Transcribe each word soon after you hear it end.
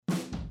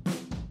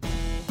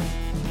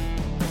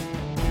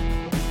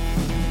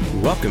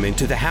Welcome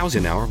into the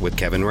Housing Hour with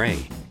Kevin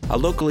Ray, a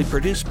locally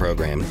produced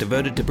program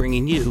devoted to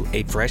bringing you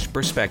a fresh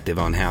perspective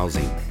on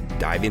housing,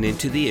 diving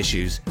into the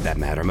issues that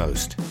matter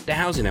most. The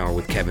Housing Hour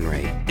with Kevin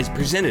Ray is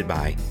presented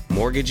by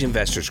Mortgage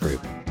Investors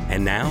Group.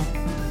 And now,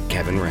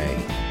 Kevin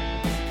Ray.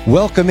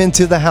 Welcome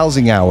into the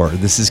Housing Hour.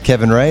 This is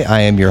Kevin Ray. I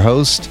am your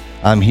host.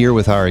 I'm here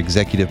with our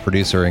executive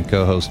producer and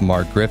co-host,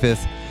 Mark Griffith.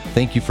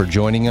 Thank you for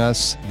joining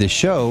us. This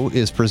show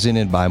is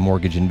presented by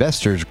Mortgage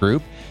Investors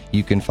Group.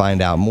 You can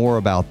find out more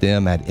about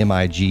them at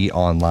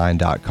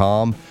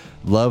migonline.com.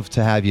 Love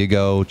to have you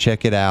go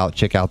check it out,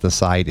 check out the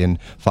site, and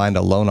find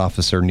a loan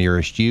officer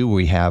nearest you.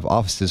 We have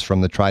offices from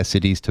the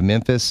Tri-Cities to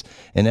Memphis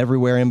and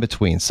everywhere in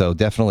between, so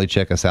definitely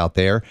check us out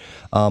there.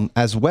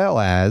 As well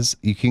as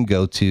you can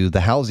go to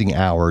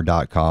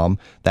thehousinghour.com.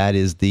 That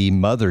is the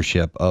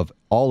mothership of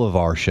all of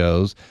our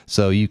shows,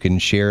 so you can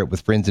share it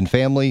with friends and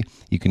family.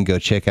 You can go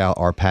check out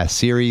our past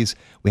series.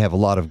 We have a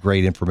lot of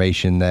great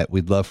information that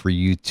we'd love for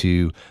you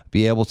to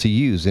be able to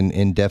use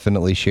and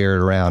definitely share it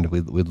around.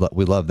 We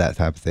love that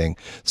type of thing.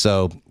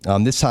 So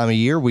this time of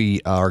year, we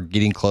are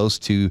getting close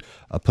to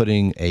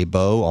putting a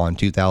bow on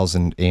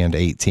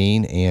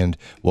 2018. And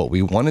what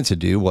we wanted to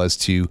do was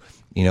to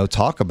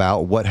talk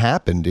about what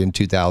happened in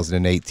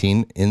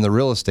 2018 in the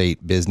real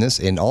estate business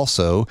and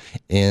also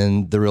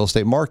in the real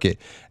estate market.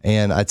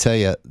 And I tell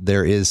you,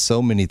 there is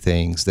so many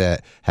things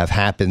that have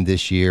happened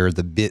this year.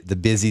 The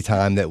busy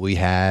time that we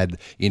had,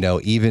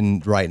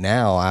 even right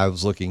now, I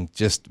was looking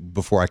just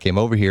before I came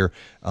over here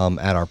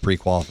at our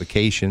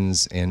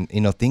pre-qualifications, and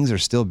things are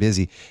still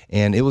busy.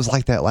 And it was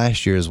like that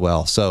last year as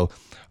well. So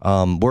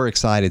we're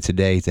excited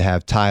today to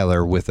have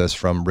Tyler with us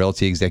from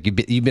Realty Exec.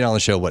 You've been on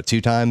the show, what,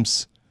 2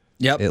 times?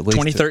 Yep,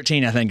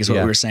 2013, I think, is what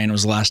we were saying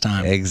was the last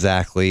time.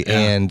 Exactly. Yeah.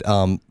 And,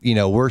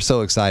 we're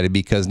so excited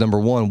because, number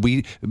one,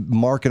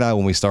 Mark and I,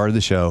 when we started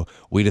the show,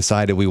 we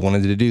decided we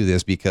wanted to do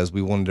this because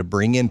we wanted to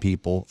bring in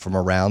people from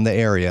around the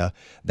area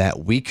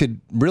that we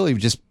could really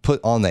just put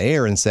on the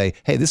air and say,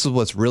 hey, this is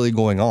what's really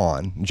going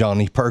on.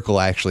 Johnny Perkle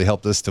actually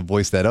helped us to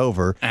voice that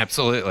over.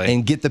 Absolutely.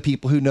 And get the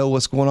people who know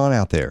what's going on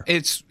out there.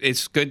 It's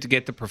good to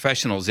get the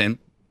professionals in,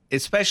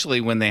 especially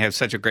when they have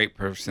such a great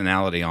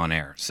personality on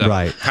air. So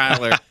right.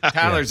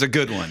 Tyler's a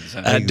good one.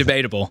 So.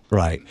 Debatable.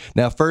 Right.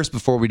 Now, first,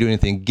 before we do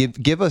anything,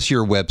 give us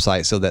your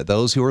website so that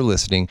those who are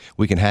listening,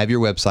 we can have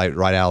your website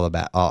right out of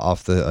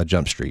off the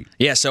Jump Street.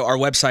 Yeah, so our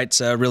website's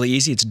really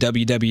easy. It's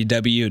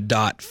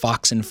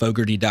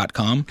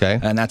www.foxandfogarty.com. Okay.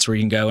 And that's where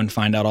you can go and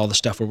find out all the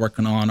stuff we're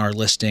working on, our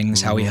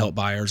listings, how we help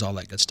buyers, all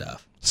that good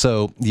stuff.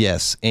 So,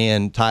 yes,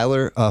 and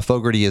Tyler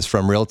Fogarty is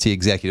from Realty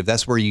Executive.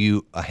 That's where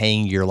you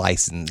hang your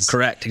license.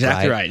 Correct,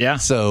 exactly right, yeah.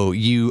 So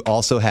you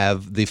also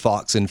have the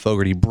Fox and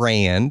Fogarty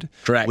brand,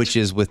 correct, which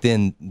is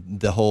within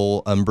the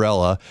whole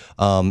umbrella.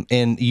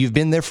 And you've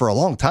been there for a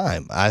long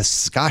time. How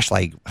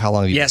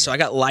long have you been? So I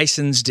got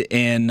licensed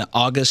in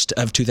August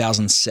of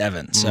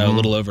 2007, so a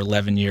little over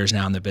 11 years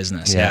now in the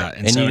business. Yeah.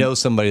 And so, you know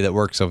somebody that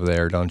works over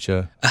there, don't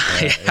you?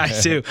 Yeah, I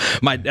do.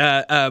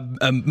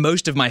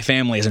 Most of my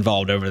family is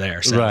involved over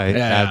there. So, right.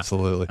 Yeah.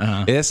 Absolutely.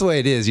 Uh-huh. That's the way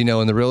it is, in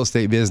the real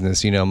estate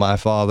business. My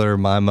father,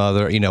 my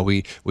mother,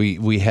 we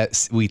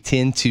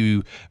tend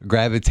to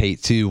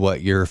gravitate to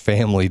what your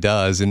family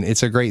does, and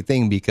it's a great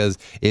thing because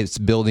it's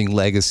building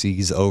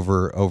legacies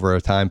over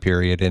a time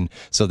period, and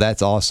so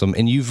that's awesome.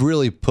 And you've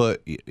really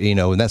put,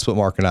 and that's what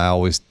Mark and I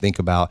always think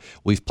about.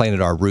 We've planted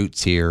our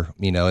roots here,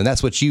 and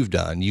that's what you've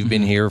done. You've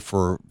been here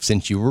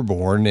since you were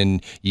born,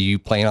 and you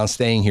plan on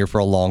staying here for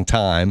a long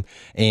time,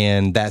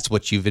 and that's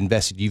what you've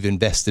invested. You've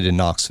invested in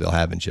Knoxville,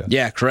 haven't you?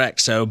 Yeah, correct.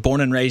 So born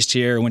and raised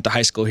here, went to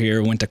high school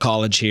here, went to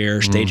college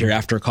here, stayed here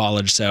after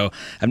college. So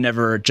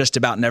I've just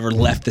about never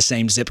left the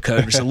same zip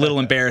code. It's a little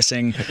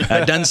embarrassing.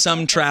 Done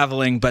some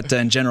traveling, but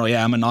in general,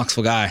 I'm a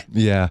Knoxville guy.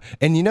 Yeah.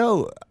 And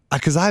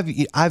because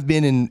I've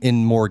been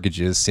in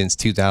mortgages since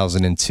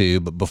 2002,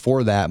 but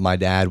before that, my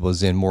dad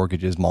was in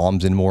mortgages,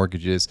 mom's in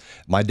mortgages.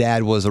 My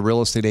dad was a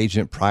real estate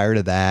agent prior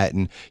to that.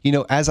 And,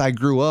 as I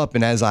grew up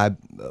and as I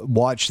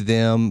watched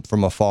them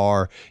from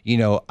afar,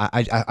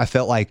 I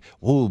felt like,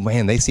 oh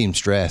man, they seem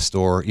stressed,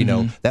 or,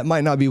 that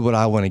might not be what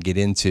I want to get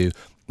into.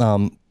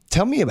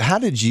 Tell me, how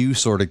did you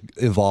sort of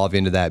evolve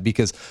into that?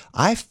 Because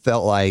I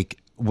felt like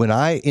when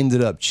I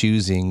ended up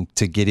choosing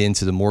to get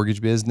into the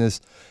mortgage business,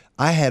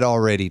 I had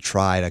already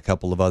tried a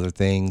couple of other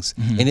things,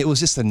 and it was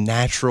just a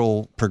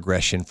natural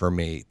progression for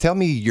me. Tell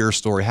me your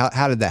story.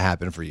 How did that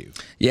happen for you?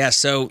 Yeah,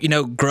 so,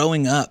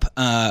 growing up,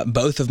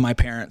 both of my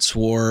parents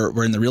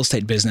were in the real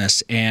estate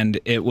business, and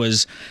it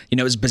was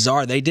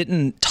bizarre. They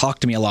didn't talk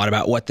to me a lot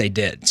about what they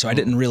did, so I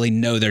didn't really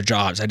know their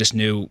jobs. I just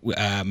knew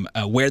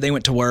where they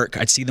went to work.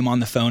 I'd see them on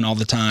the phone all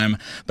the time,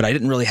 but I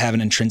didn't really have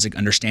an intrinsic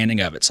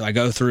understanding of it. So I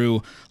go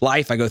through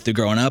life, I go through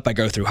growing up, I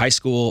go through high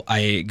school,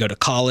 I go to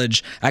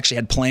college. I actually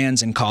had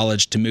plans in college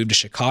to move to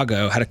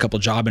Chicago. Had a couple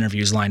job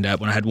interviews lined up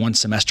when I had one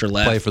semester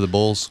left. Play for the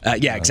Bulls?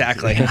 Yeah,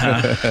 exactly.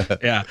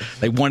 Yeah,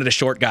 they wanted a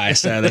short guy,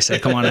 so they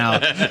said, "Come on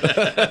out."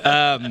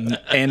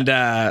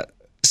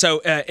 So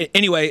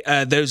anyway,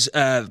 those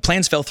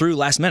plans fell through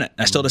last minute.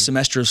 I still had a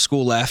semester of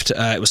school left.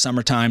 It was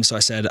summertime, so I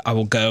said I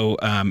will go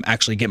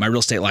actually get my real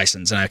estate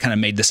license. And I kind of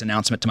made this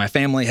announcement to my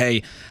family: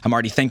 "Hey, I'm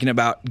already thinking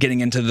about getting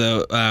into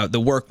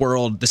the work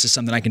world. This is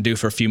something I can do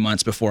for a few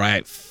months before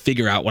I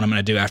figure out what I'm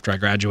going to do after I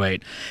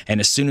graduate." And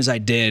as soon as I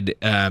did,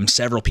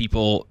 several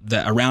people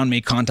that around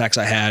me, contacts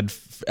I had,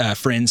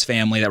 friends,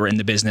 family that were in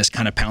the business,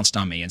 kind of pounced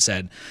on me and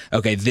said,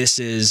 "Okay, this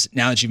is,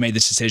 now that you've made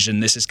this decision,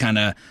 this is kind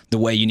of the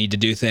way you need to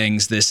do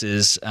things. This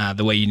is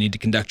the way you need to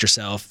conduct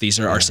yourself. These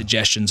are our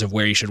suggestions of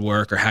where you should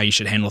work or how you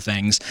should handle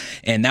things."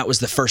 And that was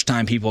the first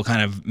time people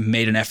kind of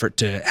made an effort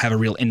to have a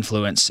real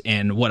influence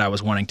in what I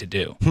was wanting to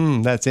do.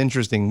 That's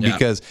interesting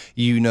because,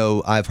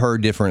 I've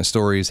heard different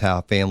stories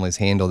how families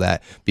handle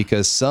that,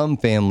 because some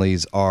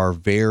families are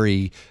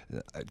very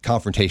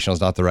confrontational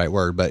is not the right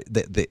word, but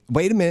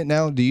wait a minute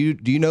now, do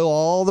you know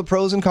all the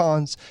pros and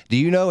cons? Do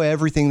you know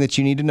everything that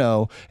you need to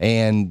know?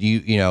 And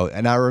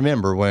and I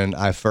remember when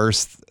I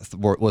first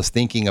was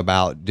thinking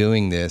about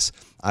doing this,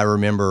 I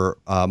remember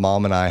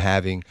Mom and I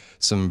having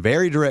some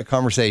very direct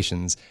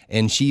conversations,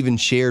 and she even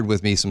shared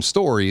with me some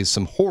stories,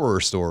 some horror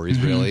stories,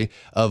 really,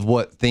 of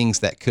what things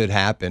that could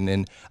happen.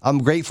 And I'm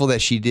grateful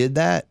that she did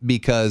that,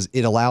 because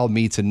it allowed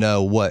me to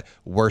know what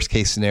worst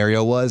case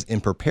scenario was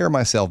and prepare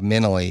myself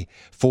mentally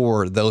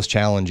for those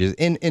challenges.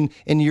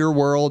 In your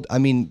world, I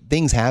mean,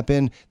 things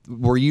happen.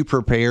 Were you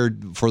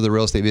prepared for the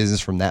real estate business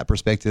from that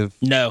perspective?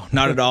 No,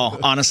 not at all.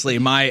 Honestly,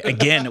 when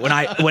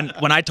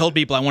I told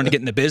people I wanted to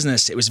get in the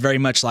business, it was very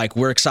much like,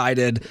 we're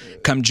excited,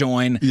 come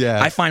join.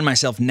 Yeah. I find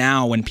myself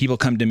now, when people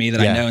come to me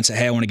that I know and say,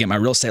 "Hey, I want to get my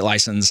real estate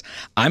license,"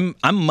 I'm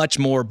much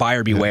more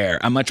buyer beware.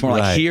 I'm much more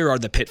like, here are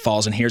the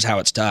pitfalls and here's how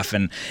it's tough.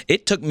 And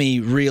it took me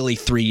really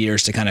 3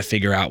 years to kind of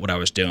figure out what I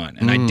was doing.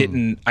 And I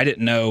didn't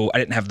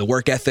have the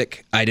work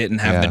ethic. I didn't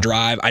have the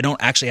drive. I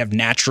don't actually have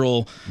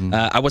natural,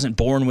 I wasn't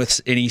born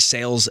with any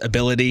sales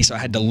ability, so I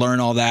had to learn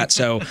all that.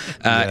 So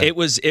it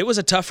was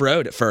a tough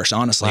road at first,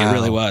 honestly. Wow. It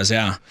really was,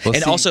 yeah. Well,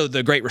 and also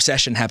the Great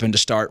Recession happened to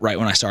start right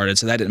when I started,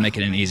 so that didn't make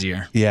it any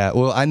easier. Yeah,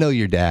 well, I know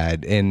your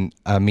dad, and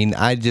I mean,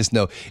 I just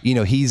know,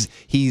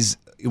 he's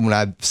when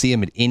I see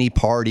him at any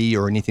party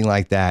or anything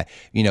like that,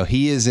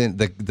 he isn't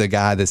the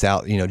guy that's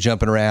out,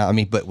 jumping around. I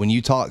mean, but when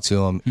you talk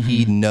to him,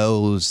 he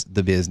knows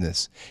the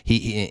business.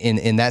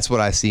 And that's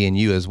what I see in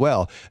you as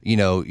well.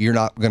 You're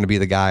not going to be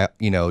the guy,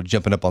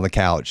 jumping up on the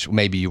couch.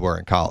 Maybe you were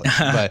in college,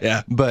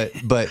 but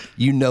but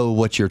you know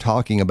what you're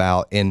talking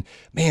about. And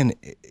man,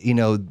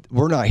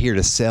 we're not here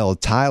to sell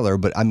Tyler,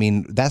 but I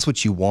mean, that's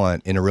what you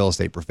want in a real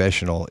estate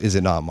professional, is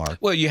it not, Mark?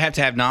 Well, you have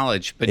to have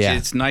knowledge, but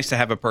it's nice to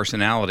have a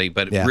personality,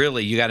 but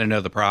really you got to know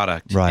the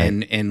product, right?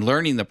 And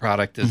learning the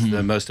product is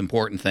the most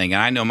important thing.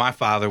 And I know my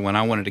father, when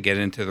I wanted to get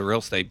into the real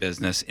estate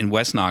business in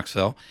West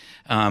Knoxville,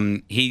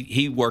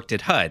 he worked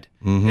at HUD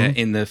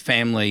in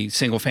the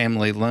single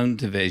family loan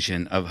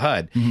division of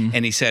HUD.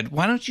 And he said,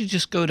 "Why don't you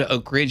just go to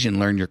Oak Ridge and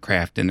learn your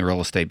craft in the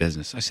real estate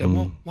business?" I said,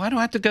 "Well, why do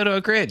I have to go to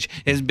Oak Ridge?"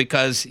 It's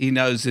because he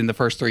knows in the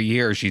first 3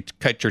 years you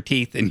cut your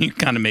teeth and you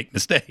kind of make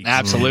mistakes.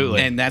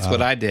 Absolutely. And that's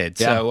what I did.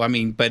 Yeah. So, I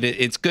mean, but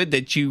it's good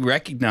that you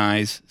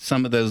recognize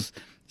some of those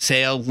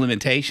sales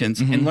limitations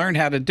and learn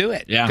how to do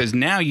it, because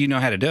now you know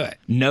how to do it.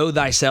 Know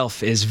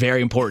thyself is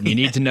very important. You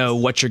need to know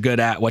what you're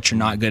good at, what you're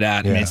not good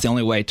at, and it's the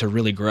only way to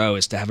really grow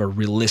is to have a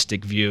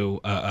realistic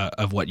view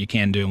of what you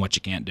can do and what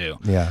you can't do.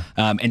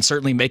 And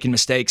certainly making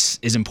mistakes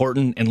is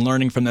important, and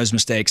learning from those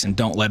mistakes, and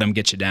don't let them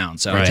get you down.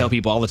 So I tell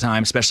people all the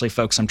time, especially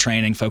folks I'm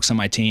training, folks on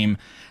my team,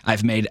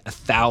 I've made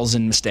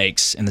 1,000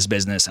 mistakes in this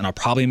business, and I'll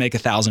probably make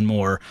 1,000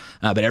 more.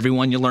 But every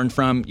one you learn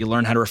from, you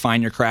learn how to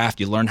refine your craft,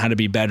 you learn how to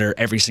be better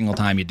every single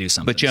time you do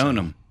something. But you own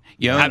them.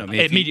 You own them.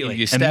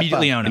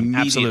 Immediately own them.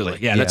 Absolutely.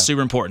 Yeah, that's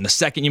super important. The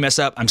second you mess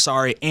up, I'm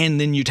sorry, and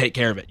then you take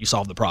care of it. You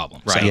solve the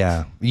problem. Right. So,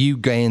 yeah. You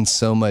gain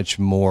so much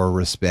more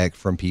respect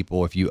from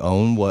people if you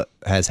own what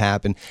has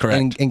happened.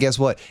 Correct. And guess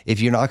what? If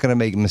you're not going to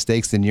make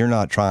mistakes, then you're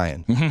not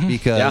trying,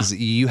 because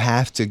you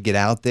have to get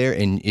out there.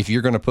 And if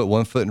you're going to put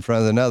one foot in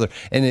front of another,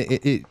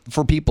 and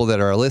for people that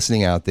are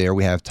listening out there,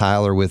 we have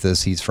Tyler with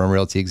us. He's from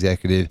Realty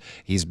Executive.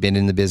 He's been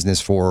in the business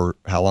for,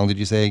 how long did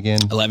you say again?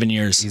 11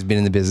 years. He's been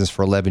in the business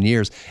for 11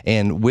 years.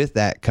 And with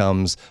that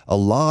comes a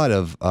lot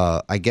of,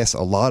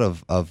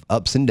 of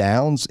ups and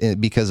downs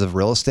because of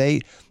real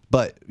estate.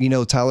 But,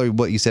 Tyler,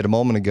 what you said a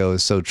moment ago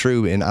is so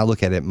true. And I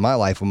look at it in my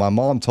life when my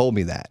mom told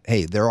me that,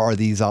 hey, there are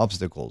these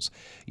obstacles,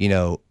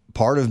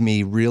 part of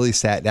me really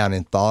sat down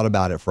and thought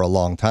about it for a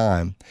long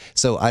time.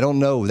 So I don't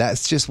know.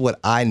 That's just what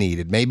I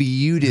needed. Maybe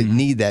you didn't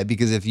need that,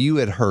 because if you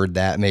had heard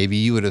that, maybe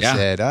you would have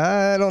said,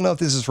 I don't know if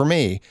this is for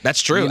me.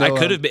 That's true.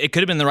 It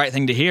could have been the right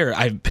thing to hear.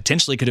 I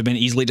potentially could have been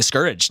easily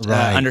discouraged,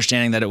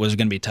 understanding that it was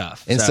going to be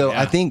tough. And so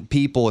I think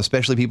people,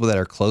 especially people that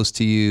are close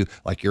to you,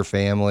 like your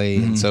family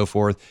and so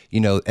forth,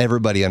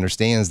 everybody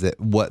understands that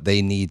what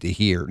they need to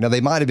hear. Now,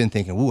 they might have been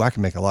thinking, ooh, I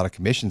can make a lot of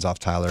commissions off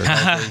Tyler.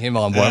 Bring him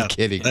on board. I'm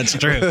kidding. That's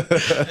true.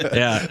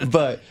 Yeah.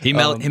 But he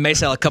may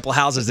sell a couple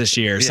houses this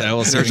year, so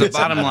we'll see. There's a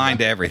bottom line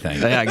to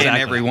everything, and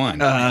everyone.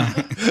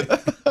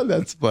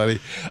 That's funny.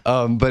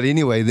 But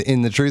anyway,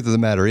 the truth of the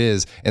matter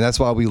is, and that's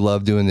why we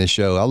love doing this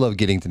show. I love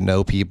getting to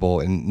know people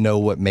and know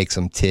what makes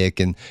them tick.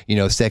 And,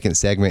 second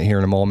segment here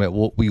in a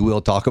moment, we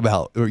will talk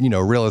about,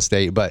 real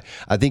estate. But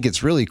I think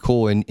it's really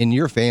cool. In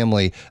your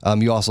family,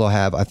 you also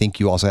have a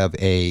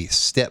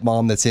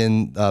stepmom that's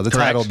in the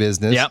title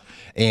business. Yep.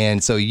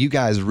 And so you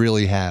guys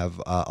really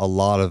have a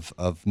lot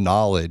of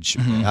knowledge.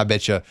 I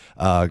bet you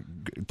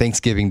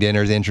Thanksgiving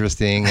dinner is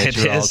interesting. It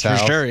is for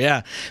sure.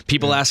 Yeah.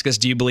 People ask us,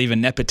 do you believe in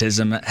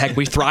nepotism? Heck,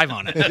 we thrive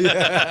on it.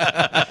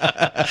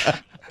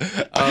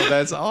 Oh,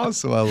 that's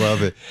awesome. I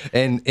love it.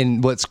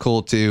 And what's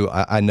cool too,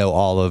 I know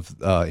all of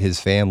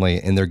his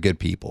family, and they're good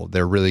people.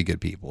 They're really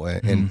good people.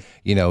 And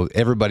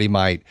everybody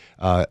might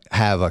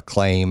have a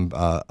claim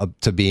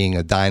to being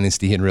a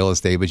dynasty in real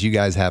estate, but you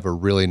guys have a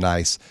really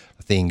nice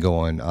thing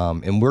going.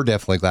 And we're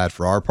definitely glad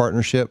for our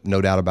partnership,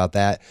 no doubt about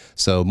that.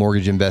 So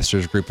Mortgage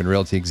Investors Group and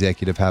Realty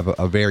Executive have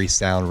a very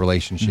sound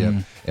relationship,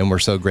 and we're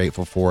so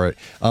grateful for it.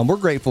 We're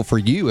grateful for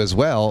you as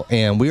well,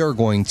 and we are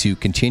going to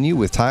continue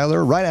with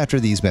Tyler right after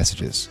these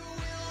messages.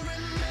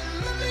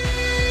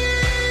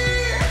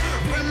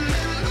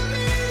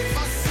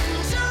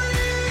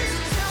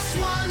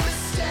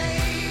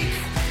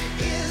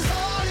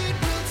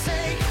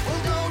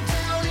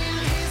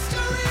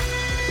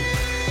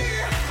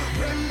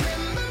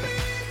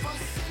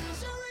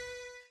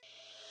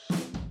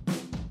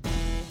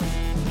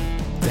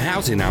 The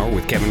Housing Hour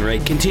with Kevin Ray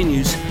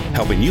continues,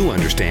 helping you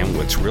understand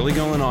what's really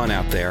going on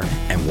out there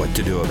and what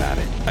to do about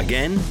it.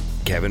 Again,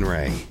 Kevin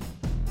Ray.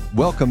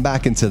 Welcome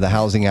back into the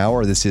Housing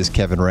Hour. This is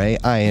Kevin Ray.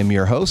 I am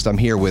your host. I'm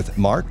here with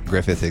Mark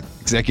Griffith,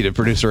 executive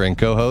producer and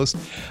co-host.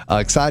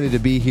 Excited to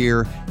be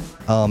here,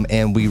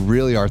 and we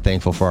really are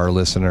thankful for our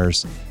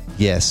listeners.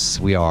 Yes,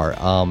 we are.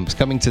 It's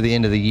coming to the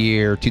end of the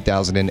year,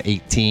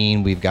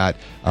 2018. We've got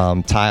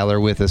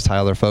Tyler with us,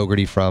 Tyler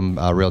Fogarty from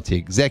Realty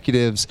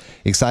Executives.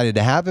 Excited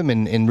to have him,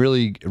 and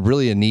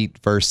really a neat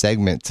first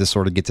segment to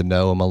sort of get to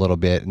know him a little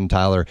bit. And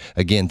Tyler,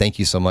 again, thank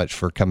you so much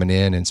for coming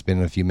in and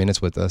spending a few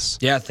minutes with us.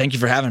 Yeah, thank you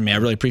for having me. I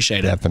really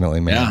appreciate it.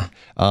 Definitely, man.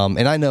 Yeah.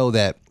 And I know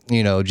that,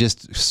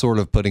 just sort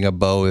of putting a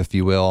bow, if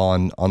you will,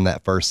 on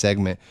that first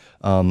segment,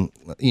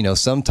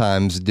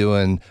 sometimes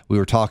we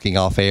were talking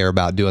off air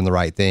about doing the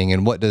right thing,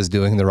 and what does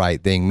doing the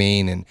right thing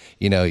mean? And,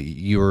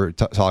 you were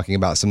talking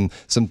about some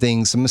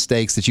things, some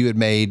mistakes that you had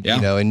made,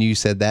 and you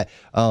said that,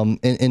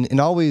 and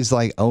always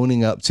like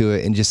owning up to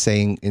it and just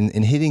saying,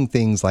 and hitting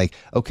things like,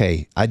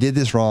 okay, I did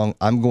this wrong.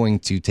 I'm going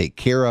to take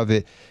care of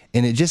it.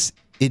 And it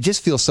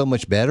just feels so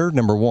much better,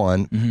 number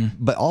one,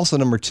 but also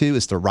number two,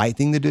 it's the right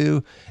thing to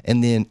do.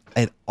 And then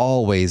it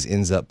always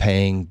ends up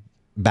paying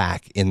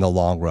back in the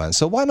long run.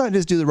 So why not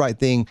just do the right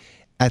thing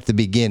at the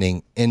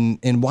beginning?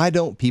 And why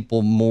don't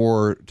people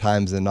more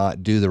times than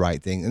not do the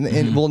right thing?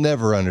 And we'll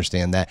never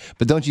understand that.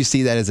 But don't you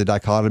see that as a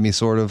dichotomy,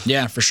 sort of?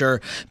 Yeah, for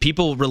sure.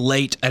 People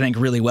relate, I think,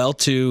 really well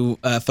to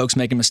folks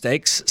making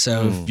mistakes.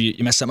 So if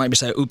you mess up, you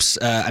say, oops,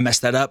 I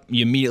messed that up.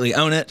 You immediately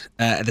own it.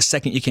 The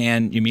second you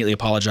can, you immediately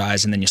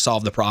apologize, and then you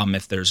solve the problem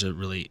if there's a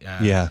really,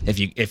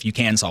 if you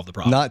can solve the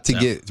problem. Not to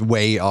get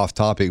way off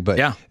topic, but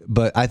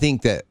I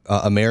think that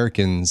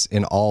Americans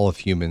and all of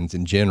humans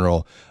in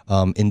general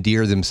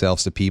endear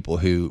themselves to people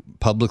who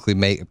publicly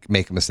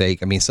make a mistake.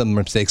 I mean, some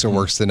mistakes are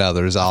worse than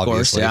others,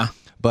 obviously. Of course,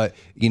 yeah. But,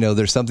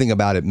 there's something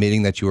about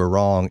admitting that you were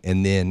wrong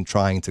and then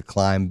trying to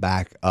climb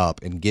back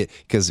up and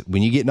because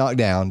when you get knocked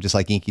down, just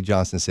like Inky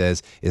Johnson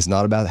says, it's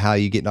not about how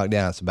you get knocked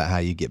down, it's about how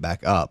you get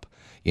back up.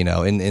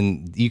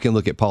 And you can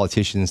look at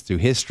politicians through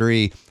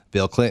history.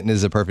 Bill Clinton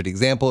is a perfect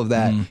example of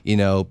that.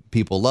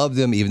 People loved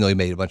him, even though he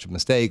made a bunch of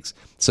mistakes.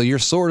 So you're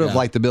sort of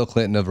like the Bill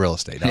Clinton of real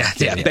estate.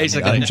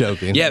 Basically. I'm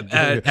joking.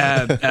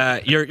 Yeah,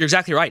 you're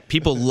exactly right.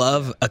 People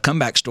love a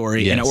comeback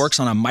story, and it works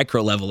on a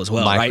micro level as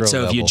well, right?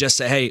 So if you just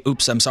say, hey,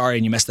 oops, I'm sorry,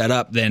 and you messed that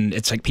up, then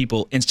it's like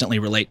people instantly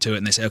relate to it,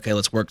 and they say, okay,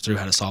 let's work through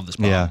how to solve this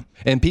problem. Yeah.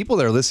 And people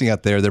that are listening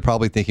out there, they're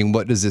probably thinking,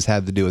 what does this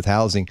have to do with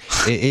housing?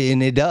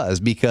 And it does,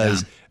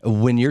 because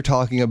when you're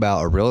talking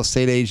about a real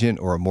estate agent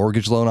or a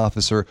mortgage loan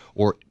officer,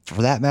 or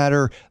for that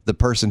matter, the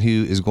person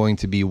who is going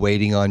to be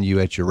waiting on you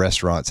at your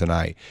restaurant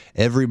tonight,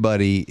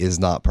 everybody is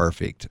not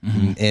perfect.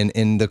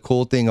 And the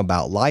cool thing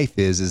about life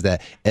is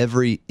that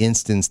every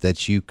instance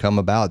that you come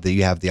about, that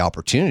you have the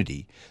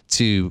opportunity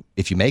to,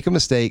 if you make a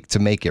mistake, to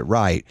make it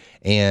right.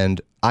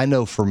 And I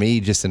know for me,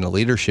 just in a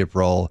leadership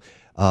role,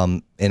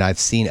 and I've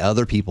seen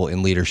other people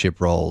in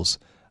leadership roles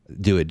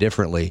do it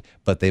differently,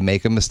 but they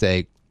make a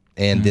mistake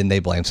and then they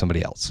blame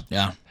somebody else.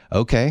 Yeah.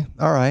 Okay.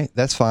 All right.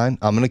 That's fine.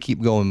 I'm going to keep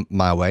going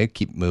my way,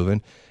 keep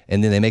moving.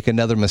 And then they make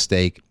another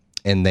mistake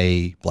and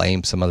they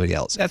blame somebody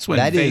else. That's when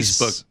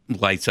Facebook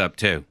lights up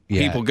too.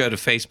 Yeah. People go to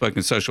Facebook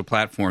and social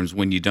platforms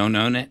when you don't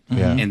own it,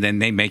 and then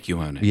they make you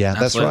own it. Yeah,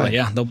 that's right.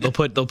 Yeah, they'll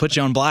put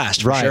you on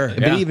blast for sure.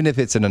 But even if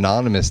it's an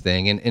anonymous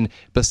thing,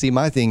 but see,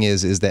 my thing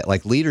is that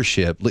like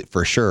leadership,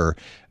 for sure,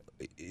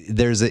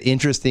 there's an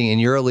interesting,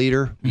 and you're a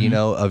leader,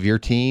 of your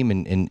team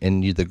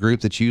and you, the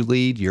group that you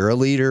lead, you're a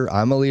leader,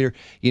 I'm a leader.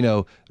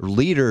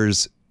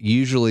 Leaders,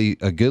 usually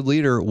a good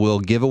leader will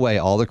give away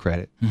all the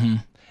credit.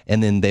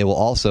 and then they will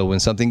also, when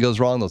something goes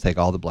wrong, they'll take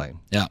all the blame.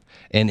 Yeah.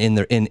 And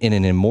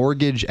in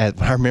mortgage, I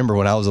remember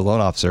when I was a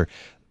loan officer,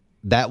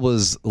 that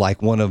was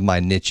like one of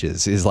my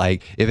niches, is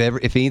like,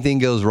 if anything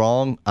goes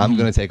wrong, I'm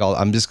going to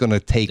I'm just going to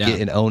take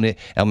it and own it.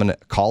 I'm going to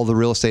call the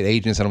real estate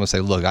agents and I'm going to say,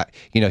 look,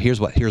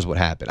 here's what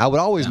happened. I would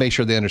always make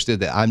sure they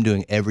understood that I'm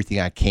doing everything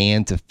I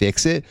can to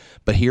fix it,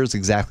 but here's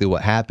exactly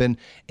what happened.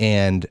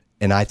 And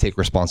I take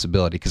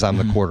responsibility because I'm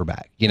the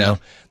quarterback, you know.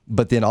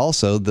 But then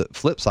also the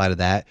flip side of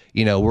that,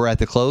 we're at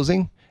the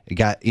closing. It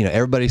got,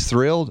 everybody's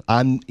thrilled.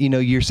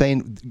 You're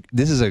saying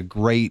this is a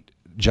great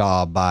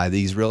job by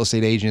these real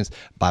estate agents,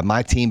 by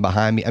my team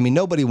behind me. I mean,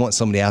 nobody wants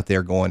somebody out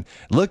there going,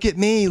 look at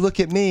me,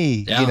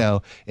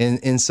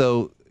 and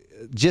so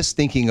just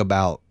thinking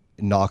about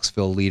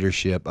Knoxville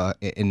leadership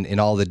in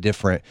all the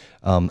different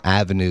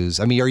avenues.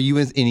 I mean, are you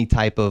in any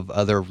type of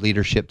other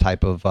leadership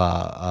type of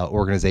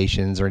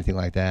organizations or anything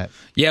like that?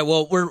 Yeah,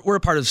 well, we're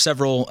a part of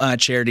several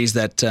charities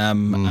that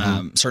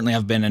certainly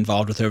I've been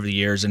involved with over the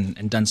years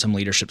and done some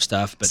leadership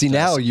stuff. But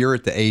now you're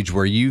at the age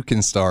where you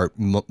can start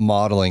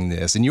modeling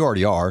this, and you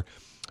already are,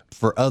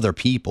 for other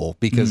people,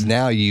 because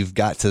now you've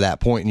got to that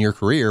point in your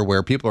career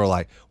where people are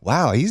like,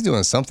 wow, he's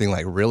doing something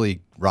like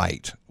really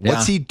right.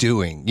 What's he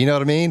doing? You know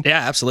what I mean?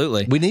 Yeah,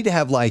 absolutely. We need to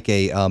have like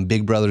a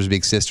Big Brothers,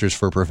 Big Sisters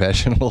for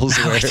professionals.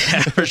 Yeah,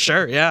 for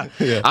sure. Yeah.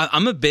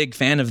 I'm a big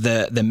fan of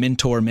the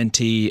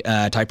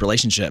mentor-mentee type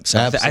relationships.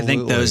 I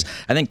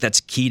think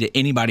that's key to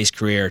anybody's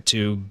career,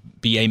 to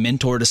be a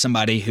mentor to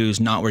somebody who's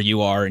not where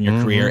you are in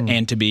your career,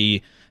 and to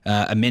be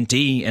a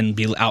mentee and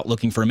be out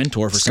looking for a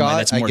mentor for somebody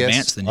that's more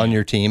advanced than you. On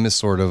your team is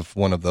sort of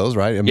one of those,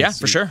 right? I mean, yeah,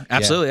 for sure.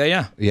 Absolutely.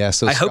 Yeah.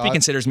 So I hope he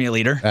considers me a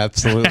leader.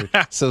 Absolutely.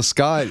 So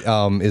Scott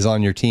is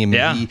on your team.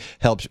 Yeah. He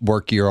helps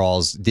work your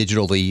all's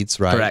digital leads,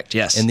 right? Correct.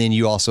 Yes. And then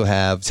you also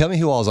have, tell me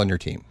who all's on your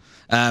team.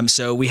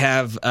 So we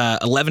have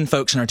 11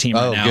 folks in our team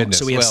right now. Goodness.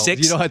 So we have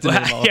 6. You don't have to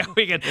name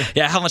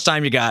all. How much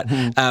time you got?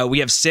 We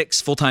have 6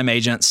 full-time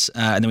agents,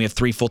 and then we have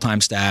 3 full-time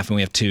staff, and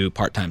we have 2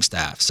 part-time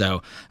staff.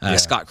 So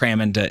Scott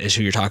Crammond is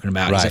who you're talking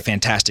about. Right. He's a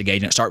fantastic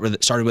agent.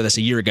 Started with us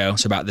a year ago,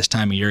 so about this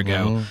time a year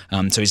ago.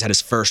 So he's had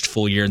his first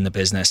full year in the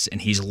business,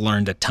 and he's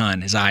learned a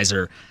ton. His eyes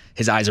are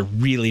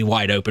really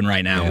wide open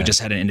right now. We just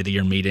had an end of the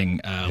year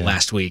meeting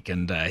last week,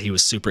 and he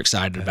was super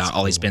excited about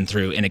all he's been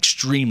through, and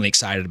extremely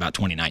excited about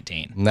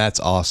 2019. And that's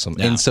awesome.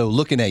 Yeah. And so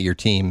looking at your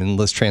team, and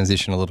let's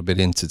transition a little bit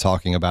into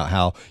talking about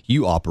how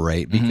you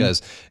operate,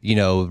 because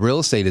real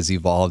estate has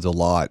evolved a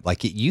lot.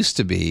 Like it used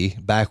to be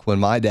back when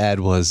my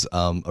dad was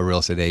a real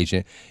estate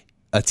agent,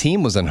 a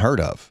team was unheard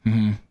of.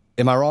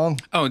 Am I wrong?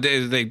 Oh,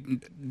 they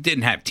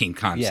didn't have team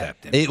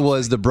concept. It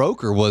was the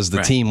broker was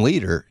the team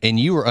leader, and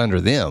you were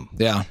under them.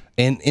 Yeah.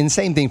 And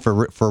same thing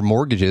for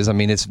mortgages. I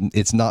mean,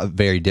 it's not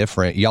very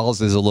different.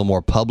 Y'all's is a little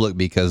more public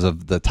because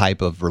of the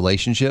type of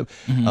relationship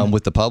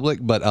with the public,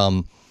 but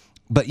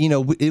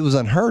it was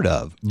unheard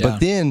of. Yeah. But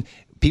then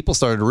people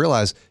started to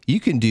realize you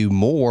can do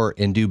more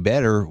and do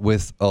better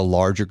with a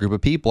larger group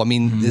of people. I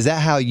mean, is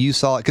that how you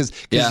saw it? Because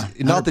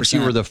not that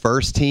you were the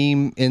first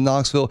team in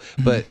Knoxville,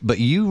 but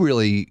you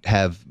really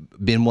have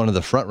been one of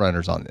the front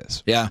runners on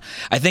this. Yeah,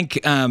 I think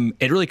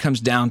it really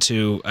comes down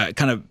to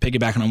kind of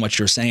piggybacking on what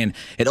you were saying.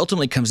 It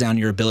ultimately comes down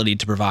to your ability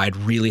to provide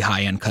really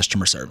high-end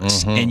customer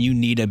service, and you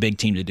need a big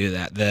team to do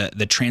that.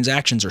 The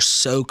transactions are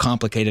so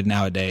complicated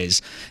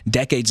nowadays.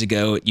 Decades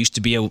ago, it used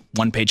to be a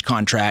one-page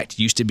contract,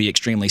 used to be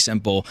extremely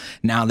simple.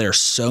 Now there are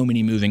so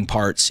many moving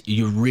parts.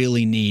 You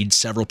really need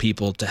several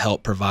people to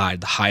help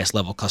provide the highest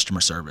level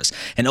customer service,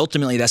 and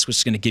ultimately that's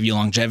what's going to give you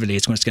longevity.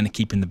 It's what's going to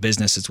keep you in the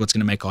business. It's what's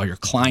going to make all your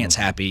clients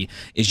happy.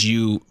 Is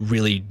you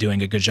really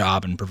doing a good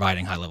job and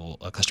providing high level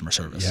customer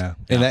service. Yeah.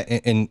 And that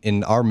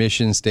in our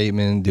mission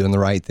statement, doing the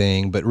right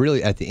thing, but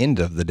really at the end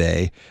of the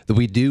day, that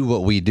we do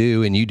what we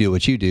do and you do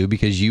what you do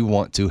because you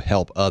want to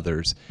help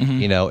others,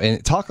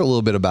 and talk a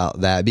little bit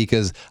about that,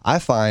 because I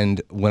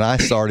find when I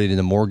started in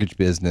the mortgage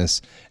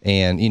business,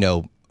 and,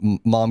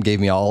 Mom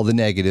gave me all the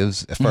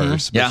negatives at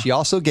first, but she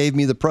also gave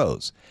me the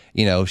pros.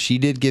 She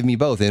did give me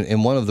both.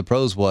 And one of the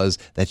pros was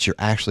that you're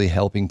actually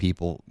helping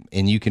people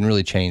and you can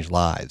really change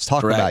lives.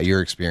 Talk about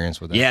your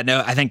experience with that. Yeah,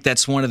 no, I think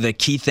that's one of the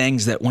key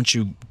things that once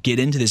you get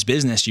into this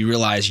business, you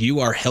realize you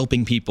are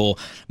helping people.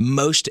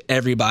 Most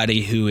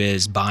everybody who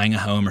is buying a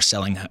home or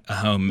selling a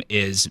home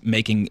is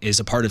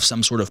a part of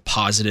some sort of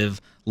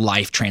positive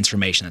life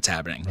transformation that's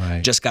happening.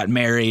 Right. Just got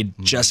married,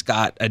 just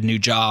got a new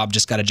job,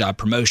 just got a job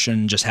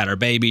promotion, just had our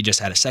baby,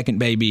 just had a second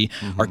baby.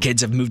 Our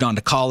kids have moved on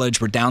to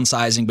college, we're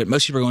downsizing, but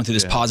most people are going through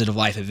this positive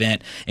life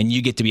event, and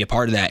you get to be a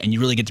part of that, and you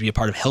really get to be a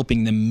part of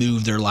helping them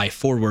move their life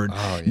forward.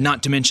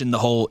 Not to mention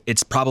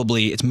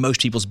it's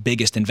most people's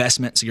biggest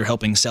investment, so you're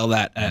helping sell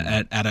that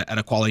at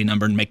a quality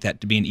number and make that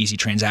to be an easy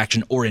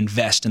transaction, or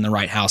invest in the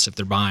right house if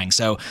they're buying.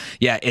 So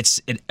yeah, it's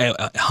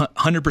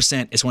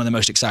 100%. It's one of the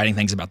most exciting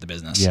things about the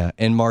business. Yeah,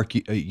 and Mark,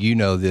 you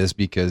know this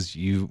because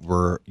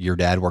your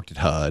dad worked at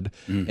HUD,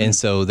 and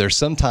so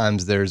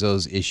sometimes there's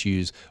those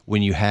issues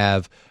when you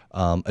have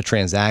a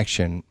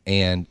transaction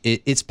and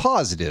it's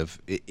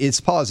positive,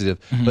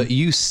 but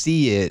you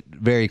see it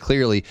very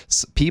clearly.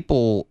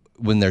 People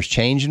when there's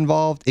change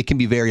involved, it can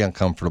be very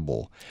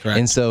uncomfortable. Correct.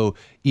 And so,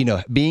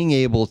 being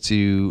able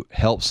to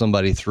help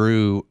somebody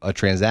through a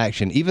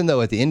transaction, even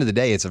though at the end of the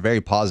day, it's a very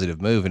positive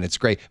move and it's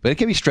great, but it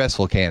can be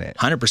stressful, can it?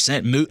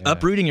 100%.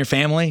 Uprooting your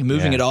family,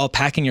 moving it all,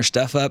 packing your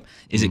stuff up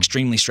is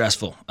extremely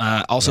stressful.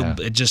 Also,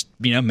 just,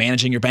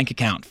 managing your bank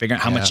account, figuring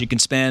out how much you can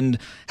spend,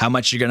 how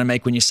much you're going to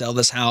make when you sell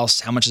this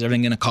house, how much is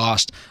everything going to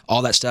cost.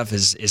 All that stuff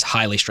is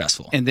highly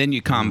stressful. And then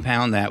you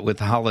compound that with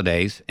the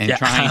holidays and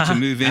trying to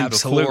move in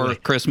before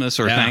Christmas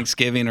or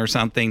Thanksgiving or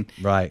something.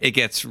 Right. It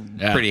gets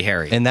pretty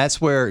hairy. And that's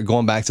where,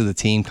 going back to the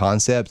team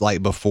concept,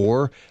 like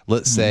before,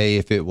 let's say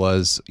if it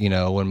was,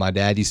 when my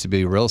dad used to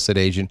be a real estate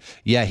agent,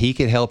 he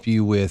could help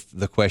you with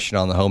the question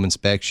on the home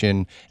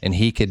inspection, and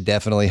he could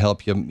definitely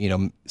help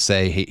you,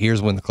 say, hey,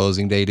 here's when the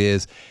closing date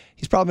is.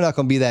 He's probably not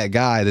going to be that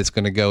guy that's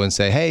going to go and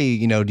say, hey,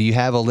 do you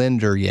have a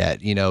lender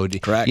yet?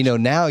 Correct.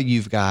 Now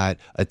you've got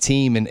a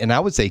team, and I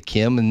would say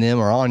Kim and them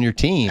are on your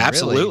team.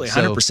 Absolutely, really.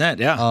 100%,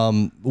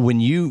 yeah. When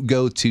you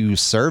go to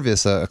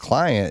service a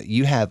client,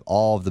 you have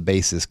all of the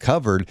bases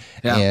covered,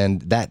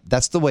 and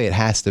that's the way it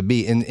has to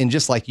be. And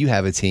just like you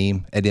have a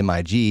team at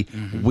MIG,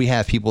 we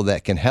have people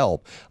that can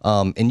help.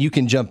 And you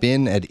can jump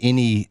in at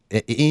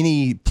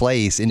any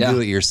place and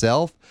do it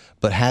yourself.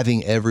 But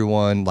having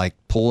everyone like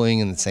pulling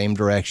in the same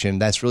direction,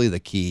 that's really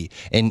the key.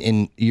 And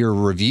in your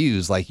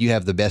reviews, like you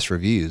have the best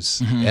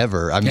reviews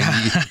ever. I mean,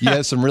 you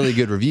have some really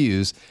good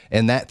reviews,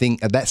 and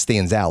that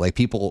stands out. Like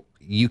people,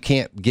 you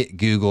can't get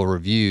Google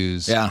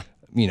reviews,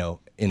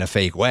 in a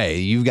fake way.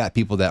 You've got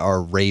people that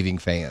are raving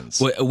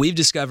fans. We've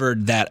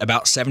discovered that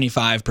about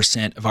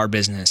 75% of our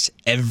business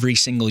every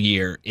single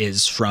year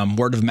is from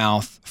word of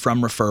mouth,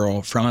 from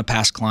referral, from a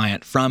past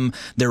client, from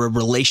their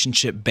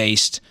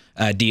relationship-based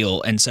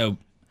deal. And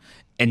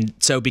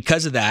so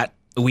because of that,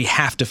 we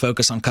have to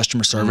focus on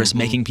customer service,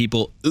 making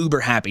people uber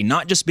happy,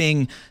 not just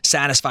being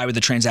satisfied with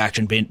the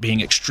transaction,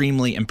 being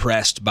extremely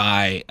impressed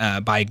by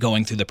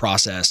going through the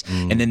process.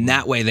 And then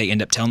that way they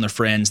end up telling their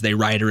friends, they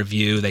write a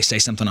review, they say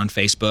something on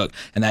Facebook,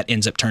 and that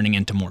ends up turning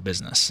into more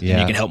business. Yeah.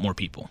 And you can help more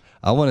people.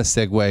 I want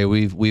to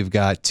segue. We've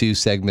got 2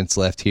 segments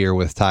left here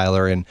with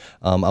Tyler, and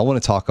I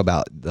want to talk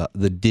about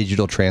the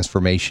digital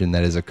transformation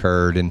that has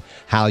occurred and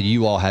how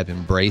you all have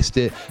embraced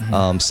it.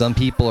 Some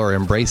people are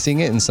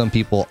embracing it, and some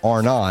people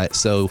are not.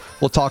 So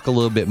we'll talk a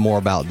little bit more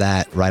about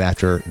that right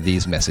after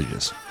these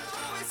messages.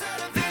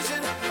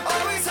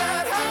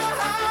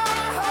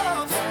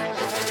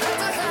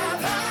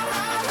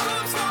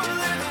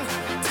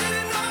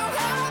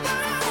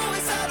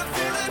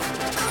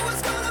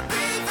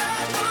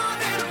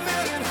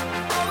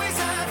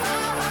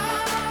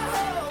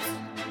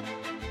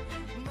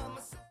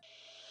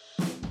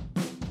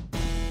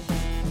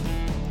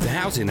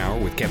 Housing Hour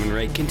with Kevin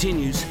Ray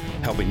continues,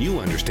 helping you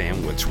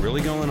understand what's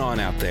really going on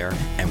out there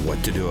and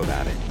what to do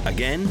about it.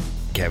 Again,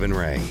 Kevin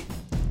Ray.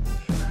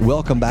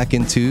 Welcome back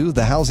into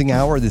the Housing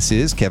Hour. This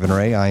is Kevin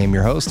Ray. I am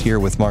your host here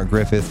with Mark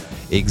Griffith,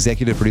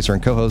 executive producer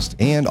and co-host,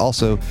 and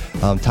also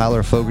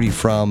Tyler Fogarty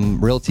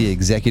from Realty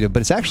Executive. But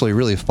it's actually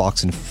really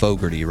Fox and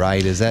Fogarty,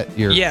 right? Is that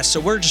your? Yeah.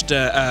 So we're just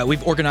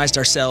we've organized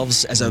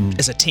ourselves as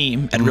a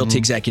team at Realty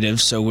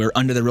Executive. So we're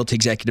under the Realty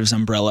Executives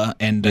umbrella,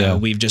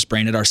 and we've just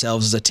branded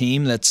ourselves as a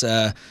team that's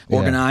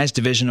organized,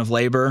 division of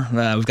labor.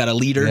 We've got a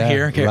leader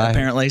here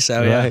apparently.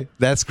 So right.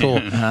 That's cool.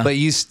 But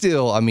you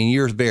still,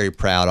 you're very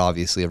proud,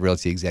 obviously, of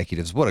Realty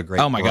Executives. What a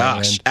great my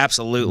gosh,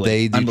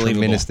 absolutely. They do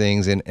tremendous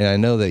things, and I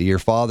know that your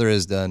father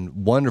has done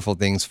wonderful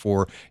things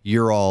for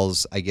your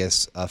all's,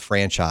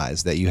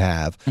 franchise that you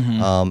have.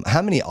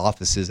 How many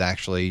offices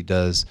actually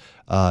does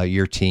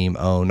your team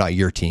own? Not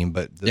your team,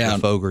 but the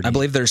Fogarty. I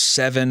believe there's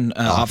 7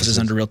 offices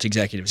under Realty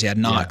Executives.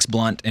 Knox,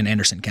 Blount, and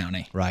Anderson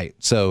County. Right.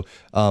 So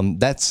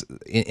that's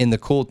in the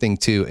cool thing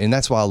too, and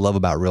that's what I love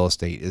about real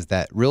estate is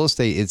that real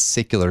estate is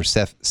secular,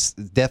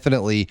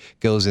 definitely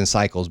goes in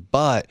cycles.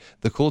 But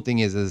the cool thing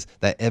is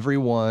that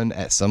everyone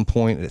at some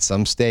point, at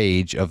some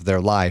stage of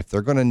their life,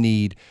 they're going to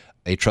need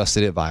a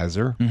trusted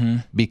advisor,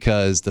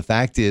 because the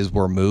fact is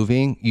we're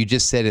moving. You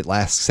just said it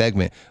last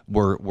segment.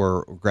 We're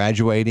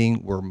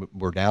graduating.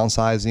 We're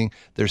downsizing.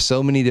 There's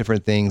so many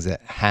different things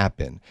that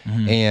happen,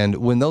 and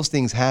when those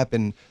things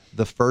happen,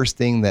 the first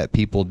thing that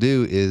people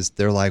do is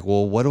they're like,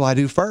 well, what do I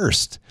do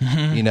first?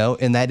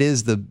 And that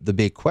is the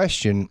big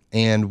question.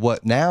 And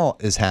what now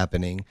is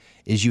happening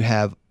is you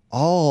have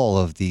all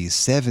of these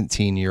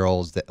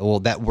 17-year-olds that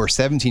were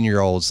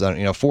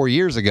 17-year-olds, 4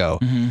 years ago.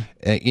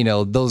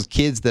 Those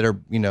kids that are,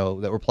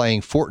 that were playing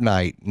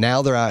Fortnite,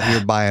 now they're out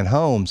here buying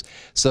homes.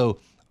 So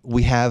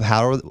we have,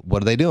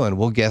 what are they doing?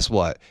 Well, guess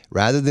what?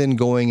 Rather than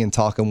going and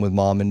talking with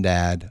mom and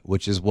dad,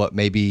 which is what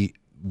maybe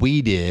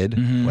we did,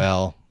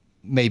 well,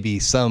 maybe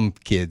some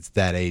kids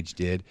that age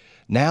did.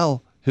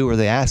 Now, who are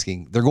they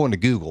asking? They're going to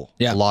Google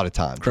a lot of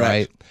times,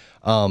 correct,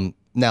 right?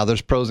 Now,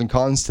 there's pros and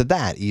cons to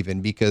that,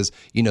 even because,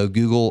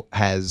 Google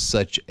has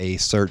such a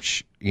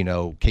search,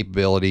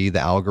 capability, the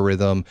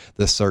algorithm,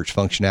 the search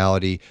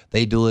functionality.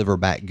 They deliver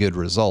back good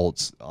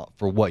results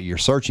for what you're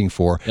searching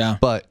for. Yeah.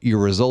 But your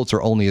results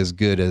are only as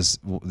good as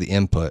the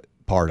input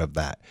part of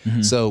that.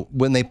 So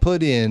when they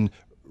put in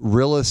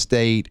real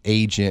estate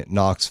agent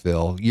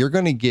Knoxville, you're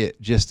going to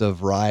get just a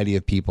variety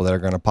of people that are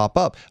going to pop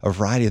up, a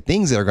variety of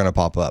things that are going to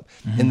pop up.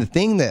 And the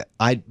thing that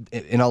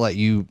and I'll let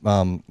you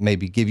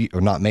maybe give you,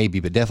 or not maybe,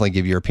 but definitely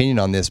give your opinion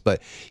on this,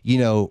 but you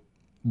know,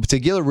 to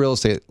get a real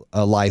estate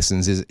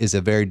license is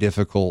a very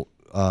difficult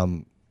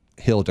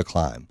hill to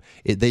climb.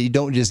 They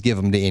don't just give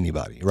them to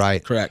anybody,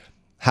 right? Correct.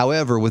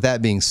 However, with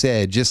that being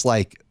said, just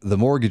like the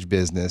mortgage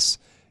business,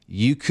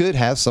 you could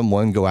have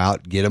someone go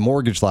out, get a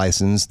mortgage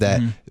license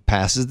that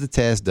passes the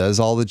test, does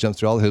all the jumps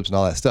through all the hoops and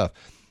all that stuff.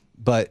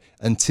 But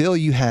until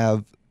you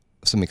have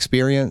some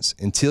experience,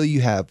 until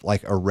you have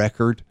like a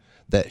record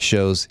that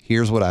shows,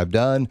 here's what I've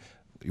done.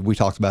 We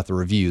talked about the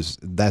reviews.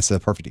 That's a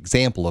perfect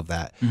example of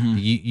that.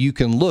 You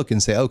can look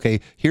and say,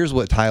 okay, here's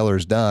what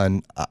Tyler's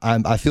done.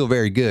 I feel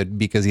very good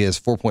because he has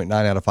 4.9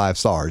 out of 5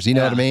 stars. You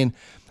know what I mean?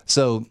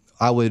 So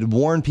I would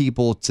warn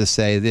people to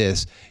say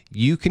this: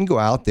 you can go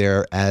out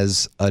there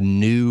as a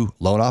new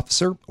loan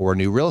officer or a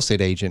new real estate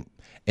agent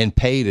and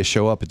pay to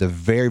show up at the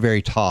very,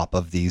 very top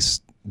of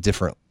these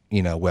different,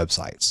 you know,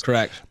 websites.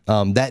 Correct.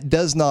 That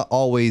does not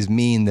always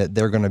mean that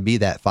they're going to be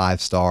that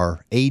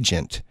 5-star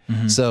agent.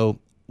 So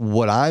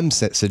what I'm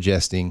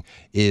suggesting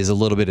is a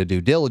little bit of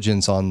due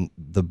diligence on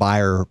the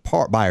buyer's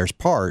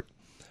part.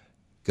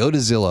 Go to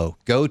Zillow,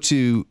 go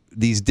to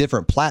these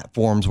different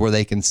platforms where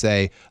they can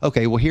say,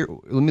 okay, well here,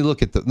 let me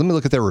look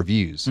at their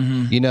reviews.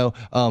 You know,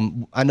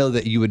 I know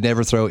that you would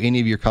never throw any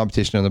of your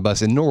competition on the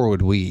bus, and nor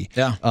would we.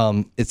 Yeah.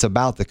 It's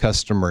about the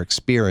customer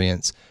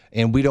experience,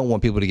 and we don't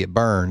want people to get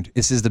burned.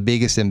 This is the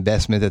biggest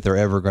investment that they're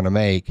ever going to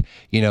make.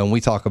 You know, and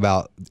we talk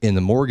about in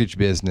the mortgage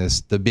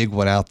business, the big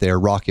one out there,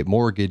 Rocket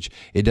Mortgage.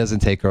 It doesn't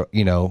take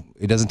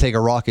a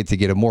rocket to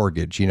get a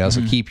mortgage. You know,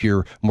 so keep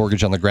your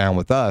mortgage on the ground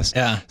with us.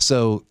 Yeah.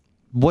 So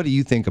what do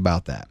you think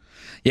about that?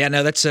 Yeah,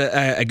 no, that's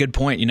a good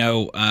point. You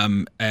know,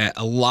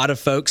 a lot of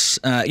folks,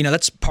 you know,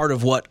 that's part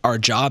of what our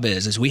job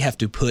is we have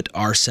to put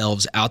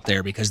ourselves out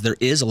there because there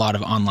is a lot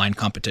of online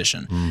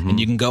competition. And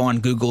you can go on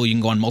Google, you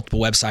can go on multiple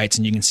websites,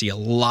 and you can see a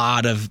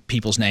lot of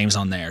people's names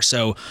on there.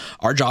 So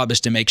our job is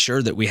to make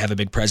sure that we have a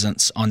big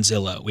presence on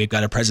Zillow. We've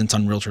got a presence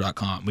on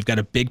Realtor.com. We've got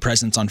a big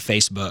presence on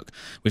Facebook.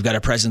 We've got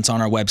a presence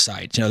on our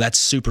website. You know, that's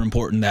super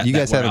important. That you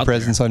guys have a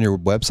presence on your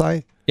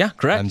website? Yeah,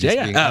 correct. I'm just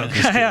kidding. I'm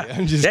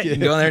just kidding. You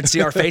can go in there and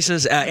see our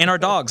faces and our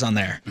dogs on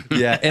there.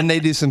 Yeah, and they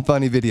do some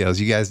funny videos.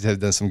 You guys have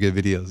done some good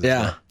videos as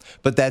well.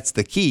 But that's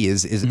the key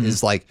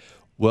is like,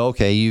 well,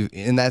 okay,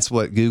 and that's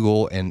what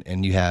Google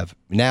and you have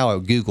now.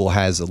 Google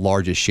has the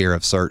largest share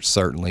of search,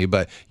 certainly,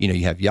 but you know,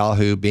 you have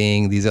Yahoo,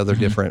 Bing, these other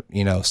different,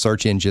 you know,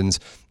 search engines.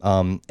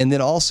 And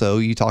then also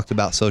you talked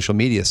about social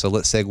media. So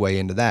let's segue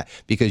into that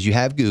because you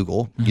have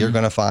Google. You're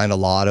going to find a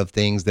lot of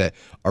things that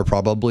are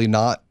probably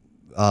not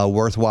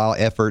worthwhile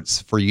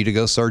efforts for you to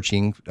go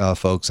searching,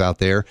 folks out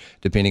there,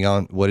 depending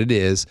on what it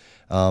is.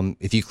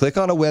 If you click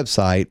on a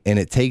website and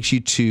it takes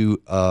you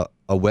to a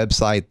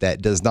website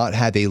that does not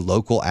have a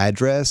local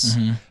address,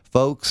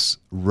 folks,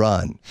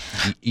 run.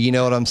 You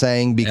know what I'm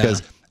saying?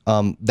 Because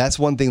that's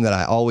one thing that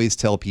I always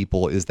tell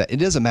people is that it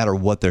doesn't matter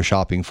what they're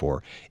shopping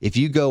for. If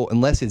you go,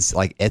 unless it's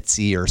like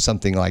Etsy or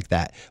something like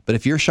that, but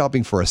if you're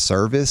shopping for a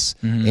service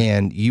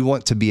and you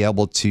want to be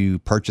able to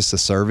purchase a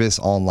service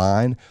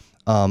online,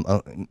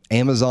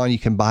 Amazon, you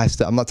can buy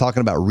stuff. I'm not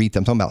talking about retail.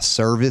 I'm talking about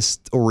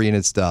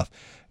service-oriented stuff.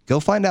 Go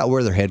find out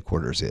where their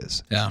headquarters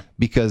is. Yeah.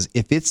 Because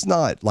if it's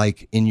not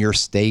like in your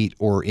state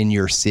or in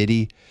your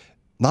city,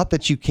 not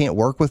that you can't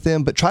work with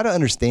them, but try to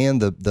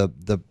understand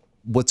the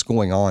what's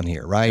going on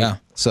here, right? Yeah.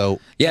 So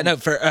yeah, no,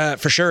 for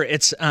sure,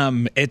 it's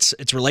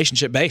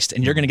relationship based,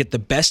 and you're going to get the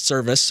best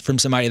service from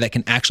somebody that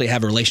can actually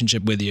have a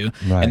relationship with you,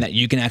 and that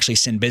you can actually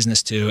send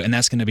business to, and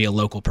that's going to be a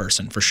local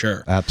person for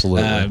sure.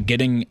 Absolutely.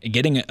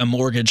 Getting a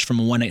mortgage from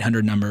a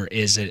 1-800 number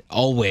is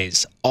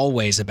always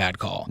a bad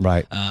call.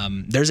 Right.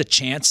 There's a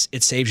chance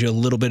it saves you a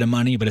little bit of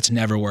money, but it's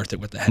never worth it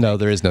with the headache. No,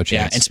 there is no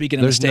chance. Yeah, and speaking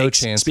of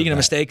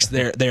mistakes,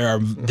 they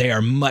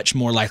are much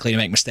more likely to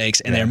make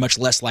mistakes, and they are much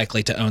less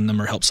likely to own them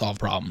or help solve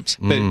problems.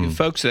 But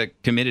folks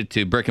that committed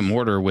to brick and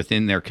mortar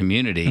within their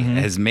community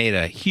has made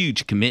a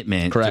huge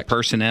commitment to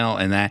personnel,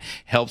 and that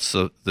helps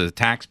the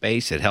tax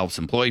base. It helps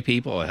employ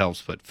people. It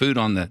helps put food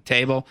on the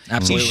table.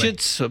 Absolutely. You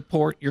should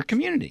support your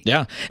community.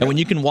 Yeah. And when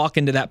you can walk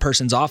into that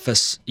person's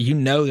office, you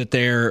know that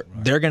they're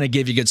going to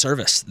give you good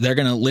service. They're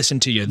going to listen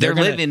to you. They're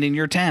living in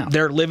your town.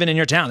 They're living in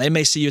your town. They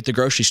may see you at the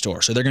grocery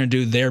store, so they're going to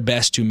do their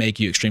best to make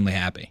you extremely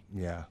happy.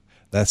 Yeah.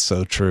 That's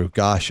so true.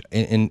 Gosh,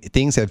 and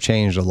things have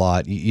changed a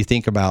lot. You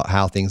think about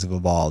how things have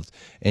evolved,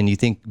 and you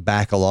think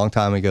back a long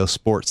time ago,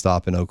 Sport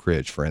Stop in Oak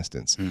Ridge, for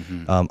instance.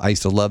 I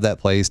used to love that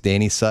place.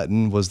 Danny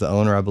Sutton was the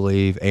owner, I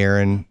believe.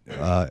 Aaron,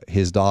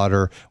 his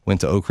daughter,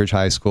 went to Oak Ridge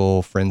High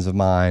School, friends of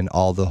mine,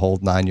 all the whole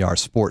 9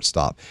 yards. Sport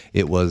Stop.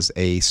 It was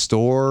a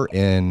store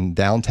in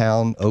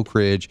downtown Oak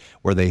Ridge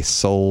where they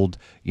sold,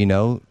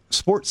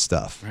 sports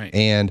stuff. Right.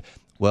 And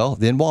Well,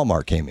 then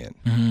Walmart came in.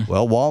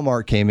 Well,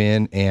 Walmart came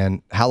in,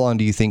 and how long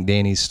do you think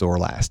Danny's store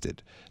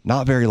lasted?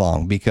 Not very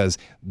long, because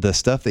the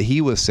stuff that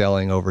he was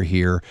selling over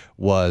here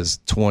was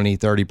 20,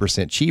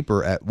 30%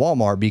 cheaper at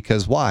Walmart.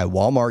 Because why?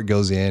 Walmart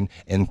goes in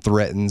and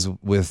threatens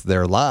with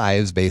their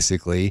lives,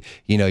 basically.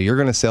 You're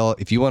going to sell,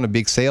 if you want a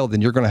big sale,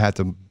 then you're going to have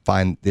to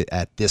find it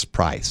at this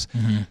price.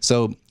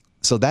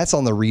 So that's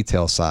on the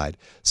retail side.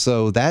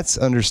 So that's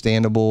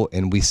understandable,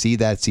 and we see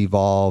that's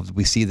evolved.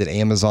 We see that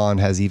Amazon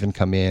has even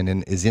come in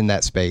and is in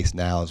that space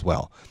now as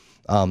well.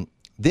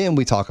 Then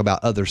we talk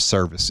about other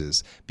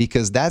services,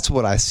 because that's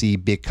what I see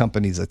big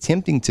companies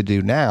attempting to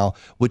do now,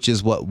 which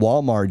is what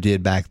Walmart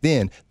did back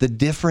then. The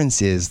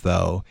difference is,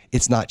 though,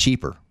 it's not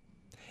cheaper.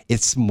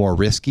 It's more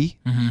risky.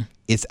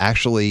 It's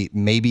actually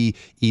maybe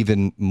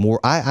even more.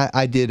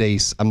 I did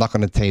I'm not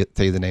going to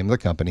tell you the name of the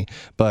company,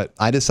 but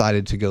I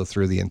decided to go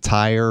through the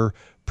entire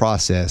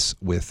process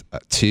with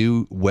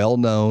 2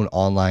 well-known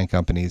online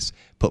companies,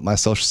 put my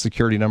social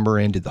security number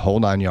in, did the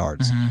whole 9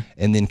 yards,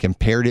 and then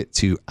compared it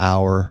to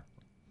our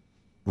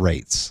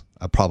rates.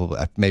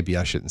 Maybe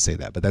I shouldn't say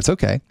that, but that's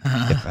okay.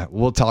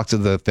 We'll talk to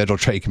the Federal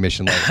Trade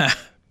Commission later.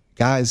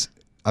 Guys,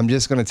 I'm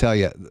just going to tell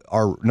you,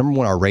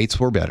 our rates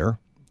were better.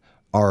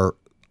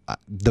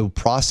 The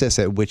process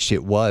at which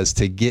it was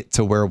to get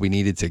to where we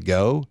needed to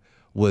go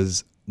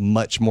was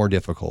much more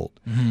difficult.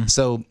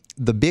 So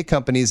the big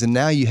companies, and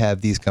now you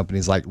have these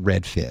companies like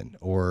Redfin,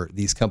 or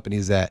these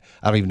companies that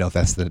I don't even know if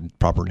that's the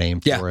proper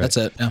name for it. Yeah, that's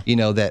it.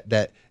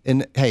 Yeah.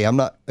 And hey, we're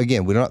not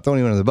throwing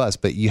anyone under the bus,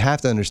 but you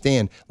have to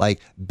understand, like,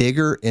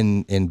 bigger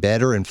and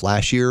better and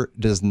flashier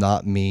does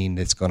not mean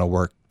it's going to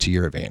work to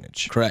your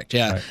advantage. Correct.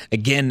 Yeah. Right.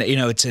 Again,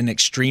 it's an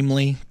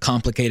extremely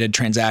complicated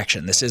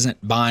transaction. This isn't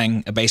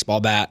buying a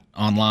baseball bat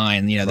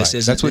online. This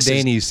isn't. That's what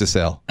Danny used to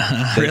sell.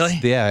 Really?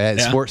 Yeah.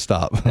 Sports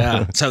Stop.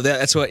 Yeah. So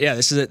that's what. Yeah.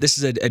 This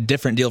is a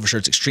different deal for sure.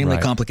 It's extremely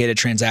complicated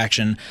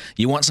transaction.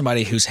 You want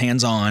somebody who's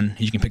hands-on,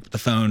 who you can pick up the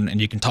phone and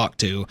you can talk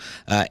to,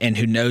 and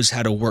who knows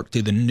how to work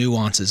through the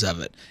nuances of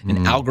it.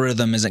 An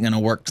algorithm isn't going to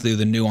work through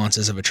the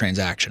nuances of a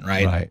transaction,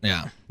 right? Right.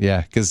 Yeah.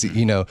 Yeah, because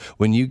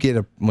when you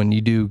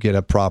do get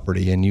a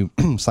property and you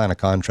sign a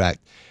contract,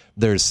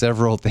 there's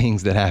several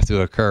things that have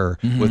to occur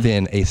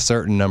within a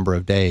certain number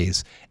of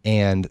days.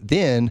 And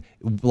then,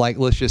 like,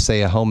 let's just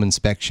say a home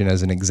inspection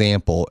as an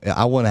example.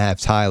 I want to have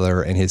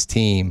Tyler and his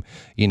team,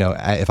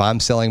 if I'm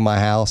selling my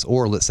house,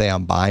 or let's say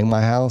I'm buying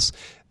my house.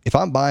 If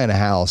I'm buying a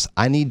house,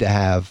 I need to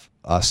have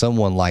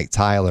someone like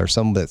Tyler,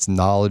 someone that's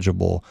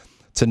knowledgeable,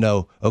 to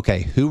know,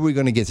 okay, who are we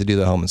going to get to do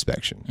the home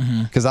inspection?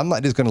 Because I'm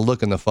not just going to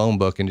look in the phone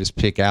book and just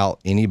pick out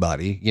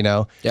anybody,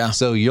 Yeah.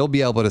 So you'll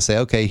be able to say,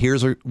 okay,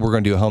 here's who we're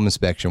going to do a home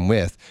inspection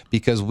with,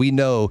 because we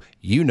know,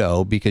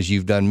 because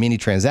you've done many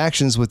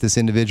transactions with this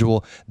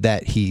individual,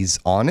 that he's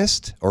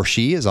honest, or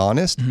she is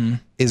honest,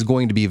 is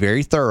going to be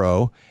very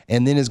thorough,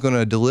 and then is going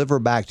to deliver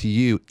back to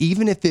you,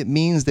 even if it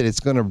means that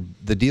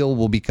the deal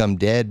will become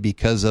dead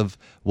because of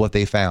what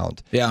they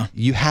found. Yeah.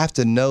 You have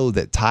to know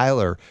that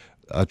Tyler,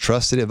 a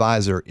trusted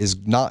advisor, is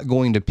not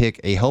going to pick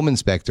a home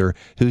inspector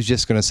who's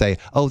just going to say,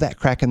 oh, that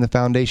crack in the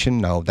foundation,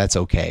 no, that's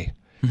okay.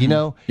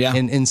 Yeah.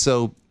 And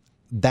so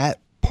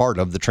that part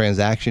of the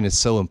transaction is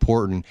so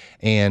important.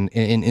 And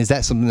is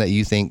that something that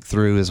you think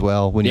through as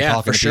well when you're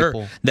talking to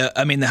people? Yeah, for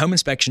sure. The home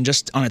inspection,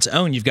 just on its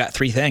own, you've got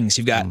 3 things.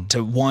 You've got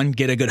to, 1,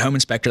 get a good home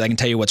inspector that can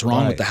tell you what's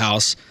wrong with the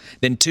house.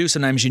 Then 2,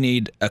 sometimes you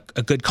need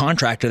a good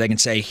contractor that can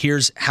say,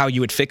 here's how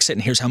you would fix it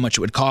and here's how much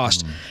it would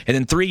cost. And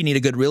then 3, you need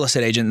a good real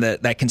estate agent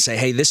that can say,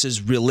 hey, this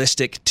is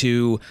realistic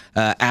to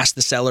ask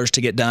the sellers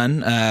to get done,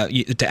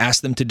 to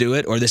ask them to do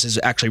it, or this is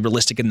actually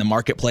realistic in the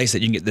marketplace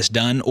that you can get this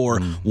done, or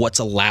what's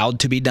allowed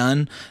to be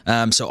done.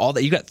 So all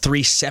that, you got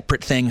 3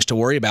 separate things to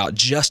worry about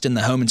just in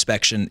the home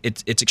inspection.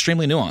 It's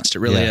extremely nuanced. It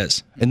really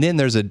is. And then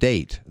there's a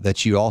date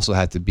that you also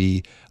have to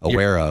be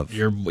aware of.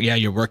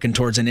 You're working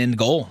towards an end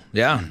goal.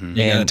 Yeah. You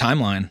got a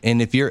timeline.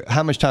 And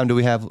how much time do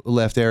we have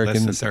left, Eric?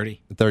 Less than 30.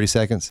 30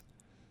 seconds.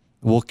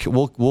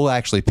 We'll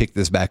actually pick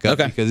this back up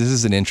because this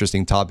is an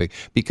interesting topic.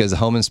 Because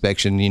home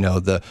inspection,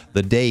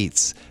 the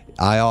dates.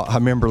 I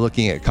remember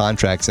looking at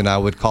contracts, and I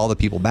would call the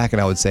people back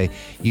and I would say,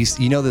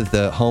 you know that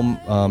the home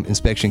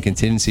inspection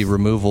contingency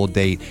removal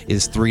date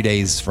is 3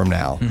 days from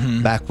now.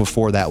 Back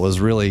before that was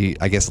really,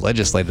 I guess,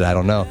 legislated. I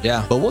don't know.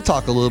 Yeah. But we'll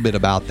talk a little bit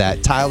about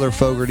that. Tyler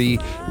Fogarty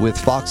with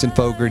Fox and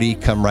Fogarty.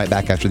 Come right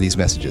back after these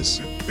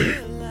messages.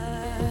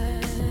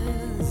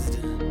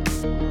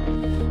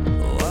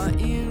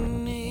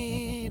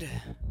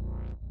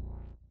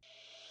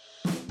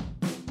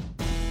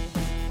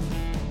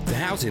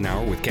 Housing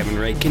Hour with Kevin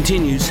Ray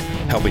continues,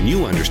 helping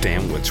you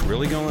understand what's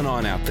really going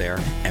on out there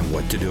and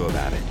what to do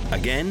about it.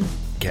 Again,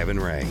 Kevin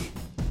Ray.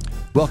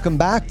 Welcome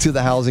back to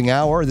the Housing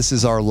Hour. This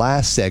is our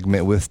last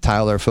segment with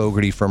Tyler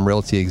Fogarty from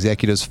Realty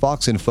Executives,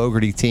 Fox and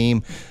Fogarty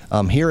team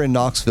here in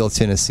Knoxville,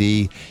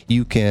 Tennessee.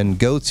 You can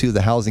go to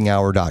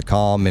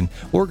thehousinghour.com, and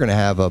we're going to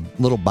have a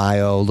little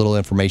bio, a little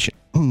information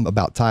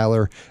about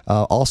Tyler.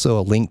 Also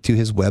a link to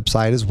his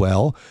website as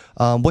well.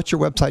 What's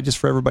your website just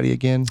for everybody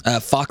again?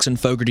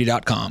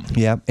 foxandfogarty.com.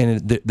 Yeah,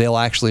 and they'll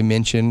actually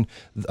mention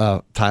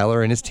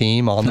Tyler and his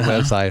team on the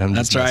website. I'm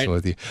just messing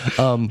with you.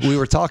 We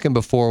were talking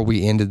before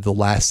we ended the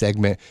last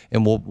segment,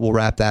 and we'll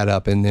wrap that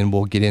up, and then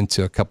we'll get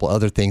into a couple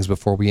other things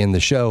before we end the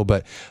show.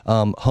 But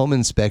home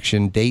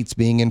inspection, dates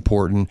being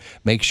important.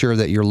 Make sure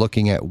that you're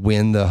looking at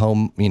when the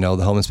home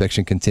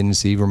inspection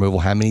contingency removal,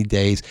 how many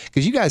days,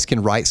 because you guys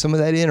can write some of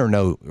that in,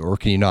 or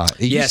can you not?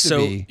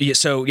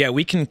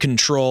 We can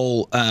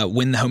control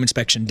when the home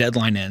inspection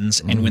deadline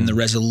ends and when the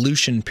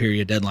resolution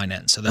period deadline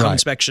ends. So the home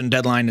inspection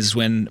deadline is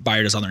when the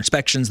buyer does all their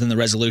inspections. Then the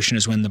resolution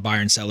is when the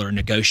buyer and seller are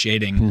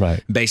negotiating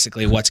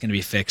basically what's going to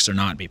be fixed or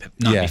not be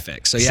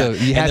fixed. So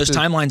and those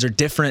timelines are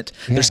different.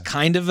 Yeah. There's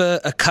kind of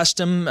a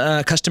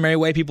customary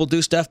way people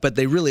do stuff, but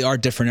they really are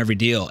different every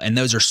deal. And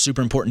those are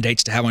super important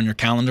dates to have on your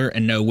calendar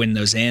and know when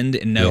those end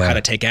and know how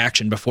to take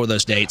action before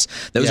those dates.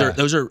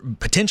 Those are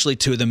potentially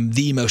two of them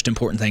the most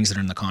important things that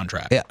are in the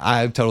contract. Yeah,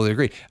 I totally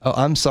agree. Oh,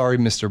 I'm sorry,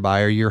 Mr.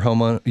 Buyer, your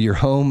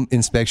home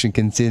inspection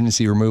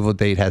contingency removal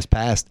date has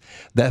passed.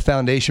 That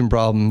foundation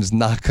problem is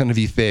not going to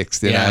be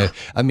fixed. And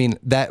I mean,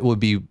 that would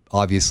be,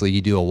 obviously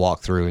you do a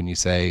walkthrough and you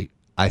say,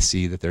 I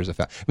see that there's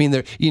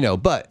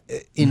but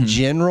in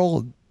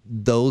general,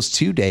 those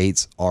two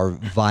dates are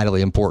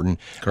vitally important.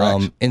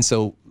 Correct. And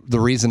so the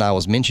reason I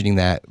was mentioning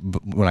that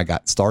when I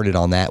got started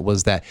on that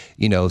was that,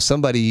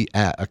 somebody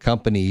at a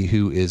company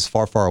who is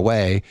far, far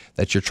away,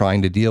 that you're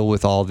trying to deal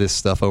with all this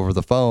stuff over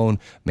the phone,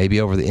 maybe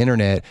over the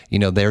internet,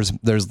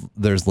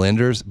 there's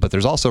lenders, but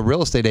there's also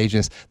real estate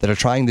agents that are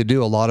trying to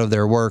do a lot of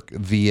their work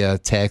via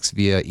text,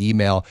 via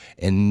email,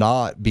 and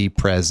not be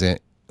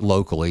present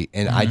locally.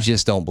 And I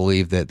just don't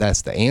believe that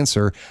that's the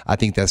answer. I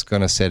think that's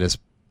going to set us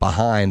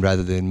behind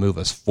rather than move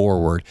us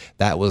forward.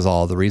 That was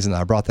all the reason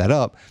I brought that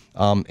up.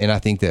 And I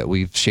think that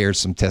we've shared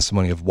some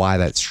testimony of why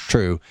that's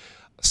true.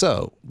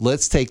 So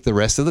let's take the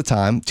rest of the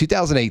time.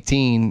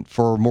 2018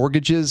 for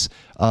mortgages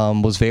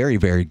was very,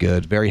 very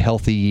good, very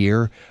healthy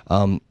year.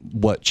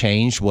 What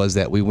changed was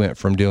that we went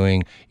from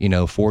doing,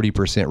 40%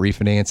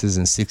 refinances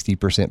and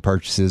 60%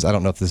 purchases. I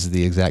don't know if this is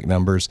the exact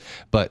numbers,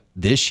 but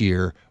this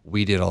year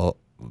we did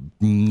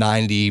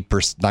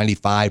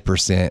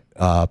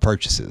 95%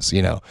 purchases.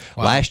 Wow.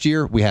 Last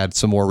year we had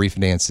some more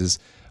refinances,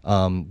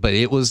 but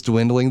it was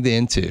dwindling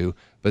then too.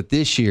 But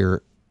this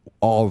year,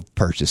 all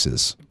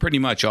purchases. Pretty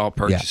much all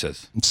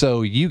purchases. Yeah.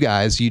 So you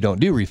guys, you don't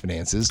do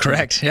refinances.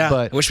 Correct. Yeah.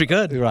 But I wish we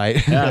could.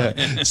 Right.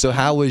 Yeah. So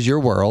how was your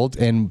world?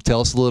 And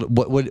tell us a little,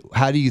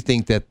 how do you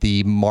think that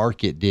the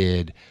market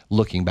did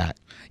looking back?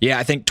 Yeah,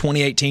 I think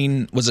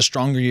 2018 was a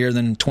stronger year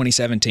than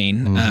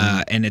 2017,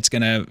 and it's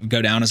going to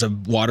go down as a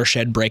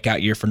watershed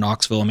breakout year for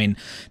Knoxville. I mean,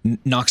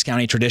 Knox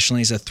County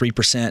traditionally is a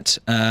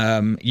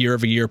 3%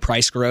 year-over-year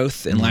price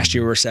growth, and last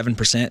year we were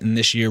 7%, and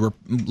this year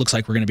looks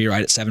like we're going to be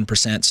right at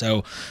 7%.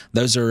 So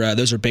those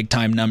are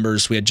big-time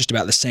numbers. We had just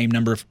about the same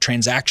number of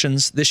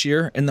transactions this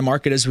year in the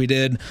market as we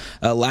did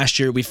last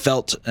year. We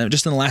felt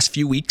just in the last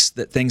few weeks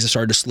that things have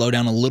started to slow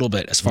down a little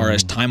bit as far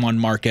as time on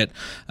market,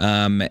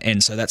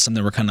 and so that's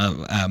something we're kind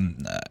of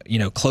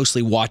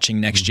closely watching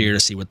next year to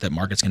see what that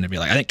market's going to be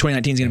like. I think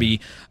 2019 is going to be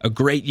a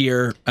great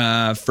year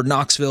for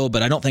Knoxville,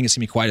 but I don't think it's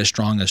going to be quite as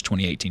strong as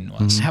 2018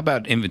 was. How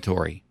about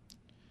inventory?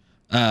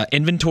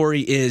 Inventory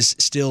is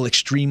still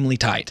extremely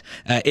tight.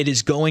 It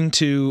is going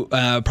to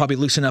probably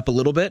loosen up a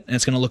little bit, and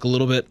it's going to look a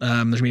little bit,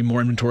 there's going to be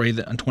more inventory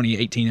than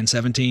 2018 and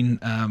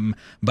 17,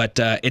 but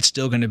it's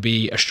still going to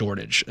be a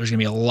shortage. There's going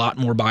to be a lot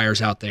more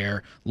buyers out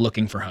there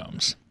looking for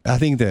homes. I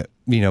think that,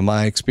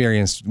 my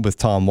experience with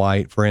Tom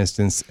White, for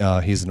instance,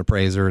 he's an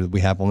appraiser that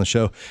we have on the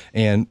show,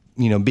 and,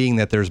 being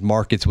that there's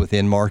markets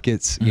within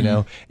markets,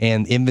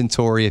 and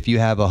inventory, if you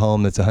have a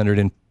home that's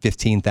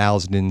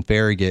 $115,000 in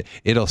Farragut,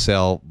 it'll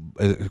sell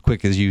as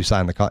quick as you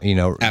sign the,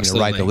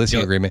 write the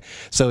listing agreement.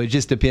 So it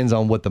just depends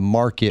on what the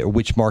market or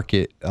which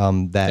market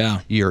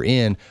that you're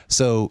in.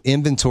 So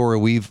inventory,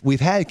 we've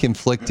had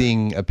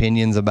conflicting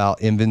opinions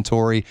about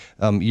inventory.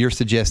 You're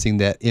suggesting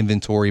that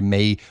inventory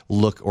may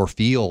look or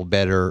feel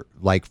better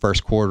like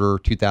first quarter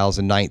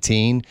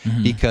 2019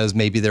 because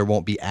maybe there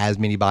won't be as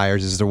many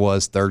buyers as there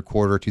was third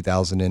quarter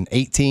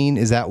 2018.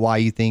 Is that why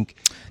you think?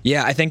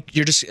 Yeah, I think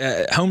you're just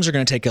homes are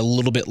going to take a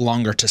little bit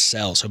longer to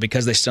sell. So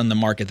because they stay on the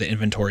market, the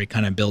inventory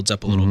kind of builds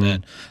up a little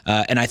bit.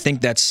 And I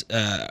think that's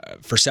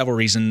for several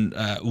reasons.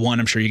 One,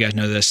 I'm sure you guys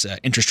know this,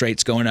 interest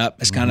rates going up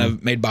has kind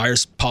of made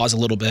buyers pause a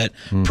little bit.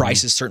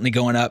 Prices certainly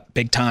going up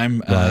big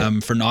time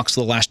for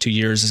Knoxville the last 2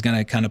 years is going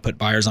to kind of put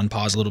buyers on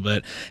pause a little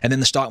bit. And then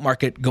the stock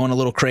market going a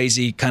little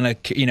crazy, kind of,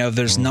 if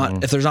there's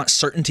not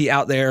certainty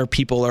out there,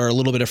 people are a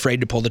little bit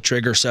afraid to pull the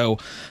trigger. So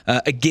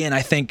again,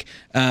 I think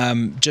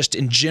just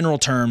in general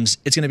terms,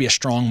 it's going to be a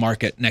strong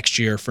market next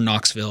year for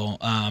Knoxville.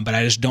 But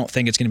I just don't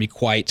think it's going to be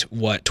quite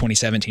what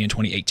 2017 and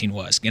 2018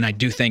 was. And I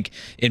do think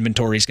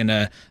inventory is going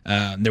to,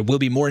 there will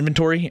be more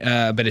inventory,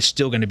 but it's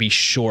still going to be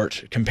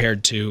short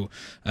compared to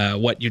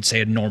what you'd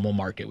say a normal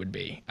market would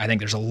be. I think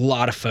there's a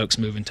lot of folks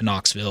moving to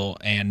Knoxville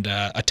and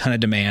a ton of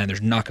demand.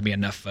 There's not going to be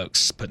enough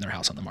folks putting their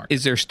house on the market.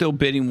 Is there still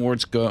bidding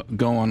wars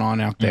going on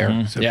out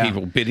there? So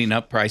people bidding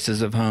up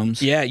prices of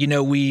homes? Yeah,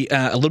 we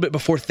a little bit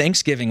before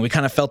Thanksgiving, we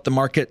kind of felt the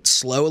market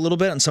slow a little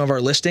bit on some of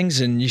our listings,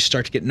 and you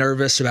start to get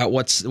nervous about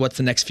what's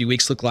the next few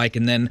weeks look like.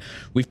 And then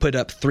we've put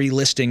up 3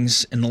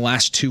 listings in the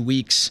last 2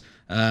 weeks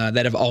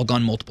that have all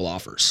gone multiple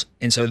offers.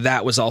 And so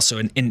that was also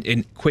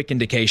a quick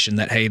indication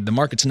that, hey, the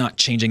market's not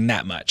changing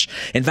that much.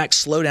 In fact,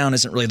 slowdown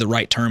isn't really the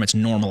right term. It's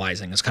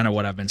normalizing is kind of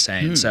what I've been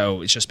saying.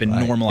 So it's just been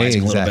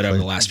normalizing a little bit over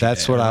the last few days.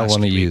 That's what I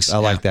want to use. I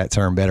like that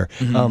term better.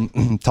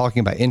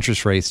 Talking about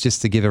interest rates,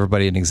 just to give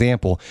everybody an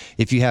example,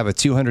 if you have a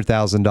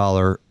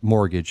 $200,000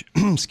 mortgage,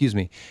 excuse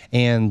me,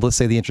 and let's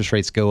say the interest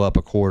rates go up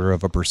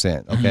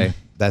 0.25%, okay?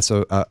 That's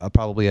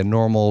probably a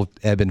normal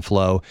ebb and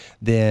flow.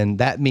 Then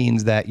that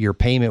means that your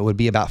payment would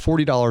be about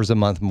 $40 a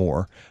month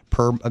more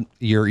per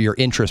your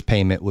interest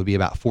payment would be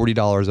about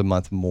 $40 a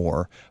month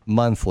more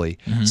monthly.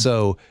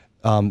 So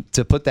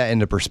to put that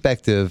into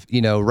perspective,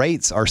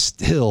 rates are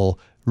still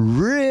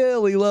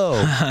really low.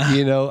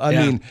 I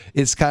mean,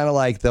 it's kind of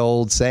like the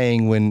old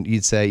saying when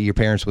you'd say, your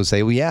parents would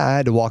say, well, yeah, I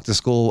had to walk to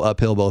school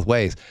uphill both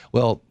ways.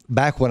 Well,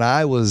 back when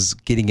I was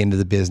getting into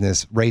the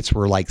business, rates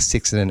were like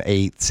 6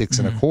 1/8, 6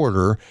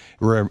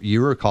 1/4.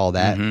 You recall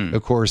that.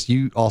 Of course,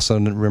 you also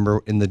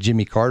remember in the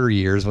Jimmy Carter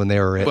years when they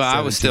were at 17. I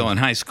was still in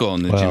high school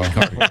in the Jimmy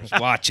Carter years.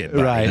 Watch it.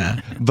 Buddy.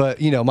 Right.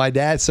 But, my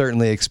dad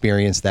certainly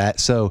experienced that.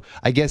 So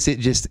I guess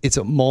it's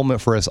a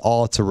moment for us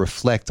all to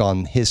reflect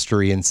on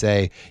history and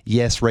say,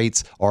 yes,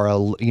 rates are,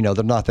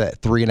 they're not that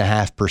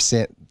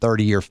 3.5%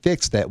 30-year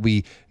fix that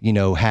we,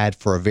 had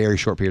for a very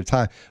short period of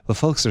time. But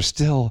folks are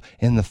still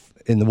in the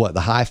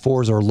high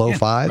 4s or low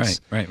 5s.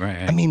 Right.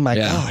 I mean, my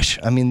gosh.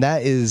 I mean,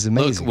 that is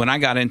amazing. Look, when I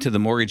got into the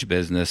mortgage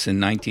business in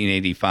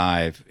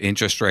 1985,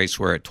 interest rates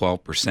were at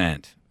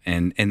 12%.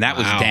 And that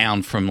was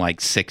down from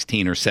like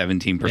 16 or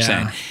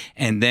 17%.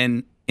 And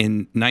then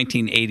in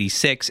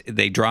 1986,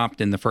 they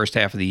dropped in the first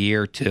half of the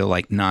year to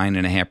like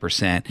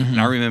 9.5%.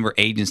 And I remember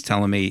agents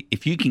telling me,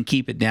 if you can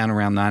keep it down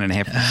around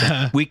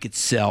 9.5%, we could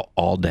sell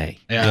all day.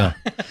 No,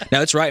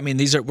 that's right. I mean,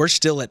 we're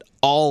still at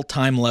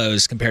all-time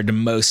lows compared to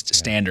most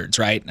standards,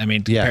 right? I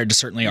mean, compared to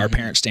certainly our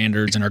parent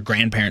standards and our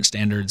grandparent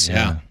standards.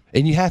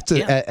 And you have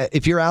to,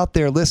 if you're out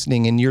there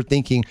listening and you're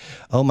thinking,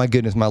 oh my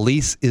goodness, my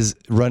lease is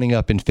running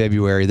up in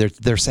February.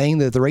 They're saying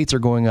that the rates are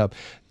going up.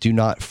 Do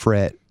not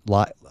fret.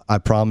 I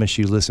promise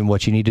you, listen,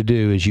 what you need to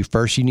do is you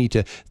need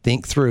to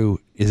think through,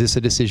 is this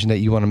a decision that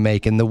you want to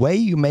make? And the way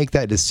you make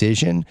that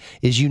decision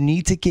is you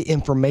need to get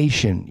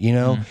information,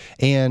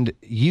 and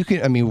you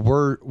can, I mean,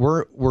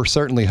 we're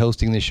certainly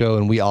hosting this show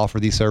and we offer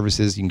these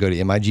services. You can go to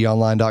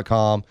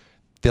migonline.com,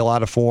 fill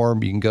out a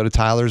form. You can go to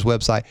Tyler's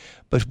website.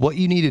 But what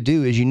you need to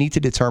do is you need to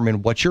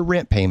determine what your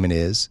rent payment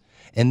is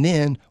and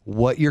then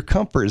what your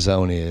comfort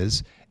zone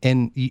is.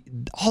 And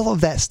all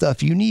of that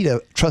stuff, you need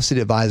a trusted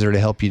advisor to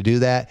help you do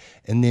that.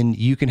 And then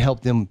you can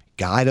help them,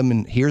 guide them.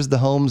 And here's the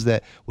homes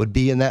that would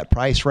be in that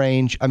price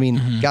range. I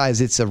mean, guys,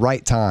 it's the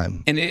right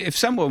time. And if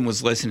someone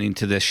was listening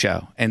to this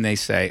show and they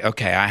say,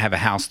 okay, I have a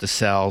house to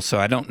sell, so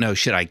I don't know,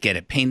 should I get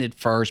it painted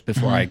first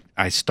before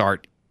I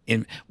start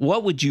in?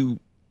 What would you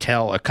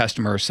tell a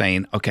customer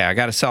saying, okay, I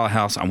got to sell a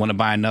house. I want to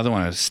buy another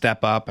one, I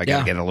step up. I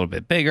got to get a little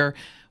bit bigger.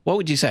 What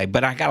would you say?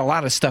 But I got a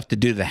lot of stuff to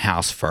do to the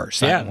house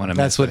first. I don't want to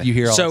that's what you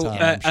hear all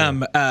the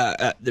time.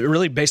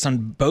 Really based on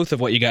both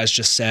of what you guys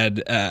just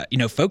said,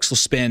 folks will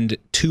spend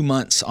 2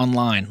 months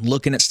online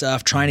looking at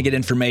stuff, trying to get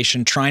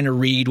information, trying to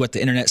read what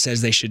the internet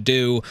says they should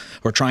do,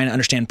 or trying to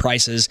understand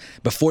prices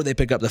before they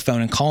pick up the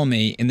phone and call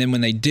me. And then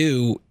when they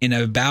do, in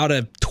about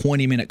a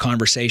 20-minute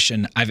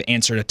conversation, I've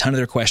answered a ton of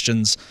their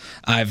questions.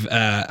 I've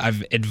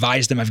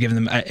advised them. I've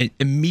given them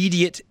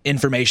immediate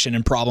information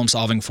and problem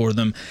solving for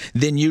them.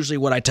 Then usually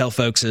what I tell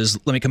folks is,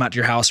 let me come out to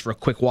your house for a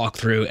quick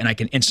walkthrough, and I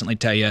can instantly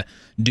tell you,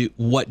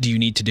 what do you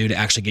need to do to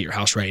actually get your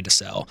house ready to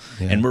sell?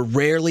 And we're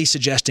rarely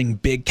suggesting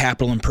big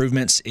capital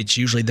improvements. It's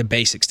usually the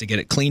basics to get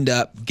it cleaned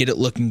up, get it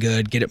looking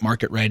good, get it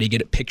market ready,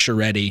 get it picture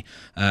ready,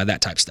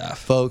 that type of stuff.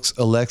 Folks,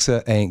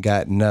 Alexa ain't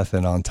got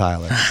nothing on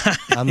Tyler.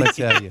 I'm going to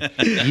tell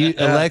you.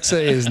 Alexa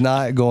is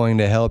not going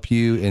to help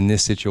you in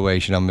this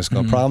situation. I'm just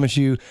going to promise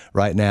you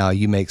right now,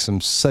 you make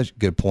such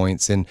good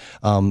points. And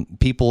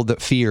people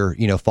that fear,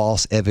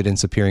 false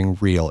evidence appearing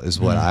real is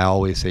what I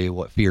always say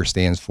what fear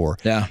stands for.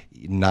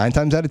 9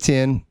 times out of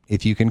 10,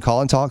 if you can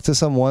call and talk to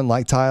someone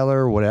like Tyler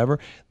or whatever,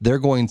 they're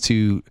going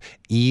to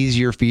ease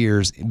your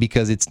fears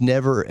because it's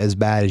never as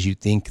bad as you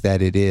think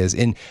that it is.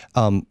 And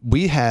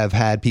we have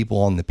had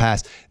people in the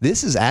past,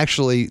 this is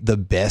actually the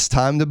best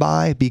time to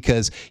buy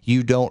because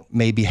you don't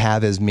maybe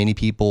have as many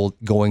people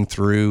going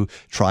through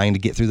trying to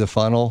get through the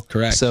funnel.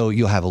 Correct. So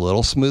you'll have a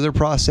little smoother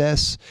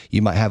process.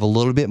 You might have a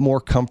little bit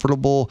more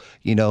comfortable,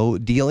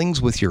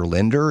 dealings with your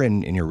lender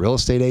and your real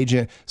estate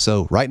agent.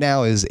 So right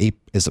now is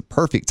a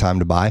perfect time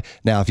to buy.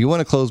 Now, if you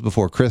want to close close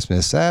before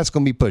Christmas, that's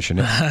going to be pushing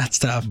it. That's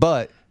tough.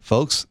 But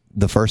folks,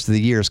 the first of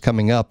the year is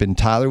coming up, and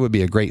Tyler would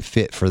be a great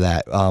fit for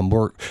that.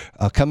 We're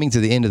coming to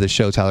the end of the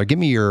show. Tyler, give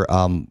me your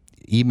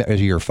email,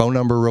 your phone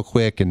number real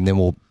quick, and then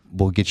we'll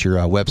get your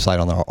website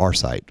on our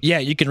site. Yeah,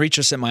 you can reach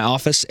us at my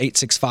office,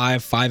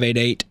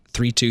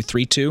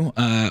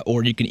 865-588-3232,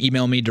 or you can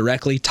email me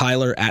directly,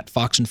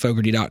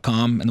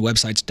 tyler@foxandfogarty.com, and the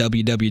website's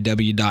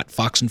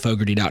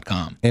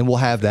www.foxandfogarty.com. And we'll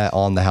have that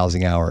on the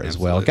Housing Hour as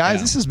well.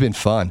 Guys, This has been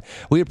fun.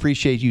 We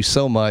appreciate you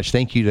so much.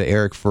 Thank you to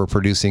Eric for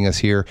producing us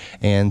here,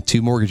 and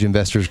to Mortgage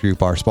Investors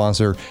Group, our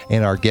sponsor,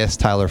 and our guest,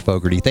 Tyler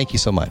Fogarty. Thank you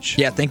so much.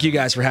 Yeah, thank you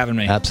guys for having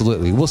me.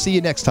 Absolutely. We'll see you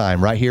next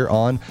time right here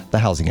on the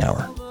Housing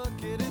Hour.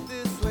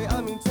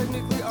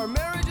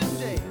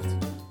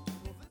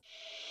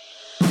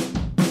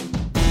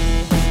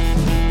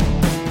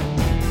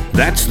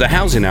 That's the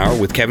Housing Hour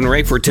with Kevin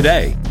Ray for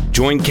today.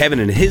 Join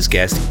Kevin and his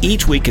guests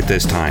each week at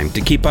this time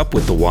to keep up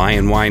with the why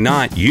and why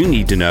not you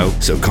need to know,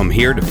 so come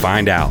here to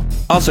find out.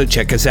 Also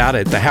check us out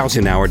at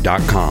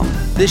thehousinghour.com.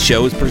 This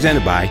show is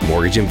presented by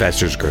Mortgage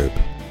Investors Group.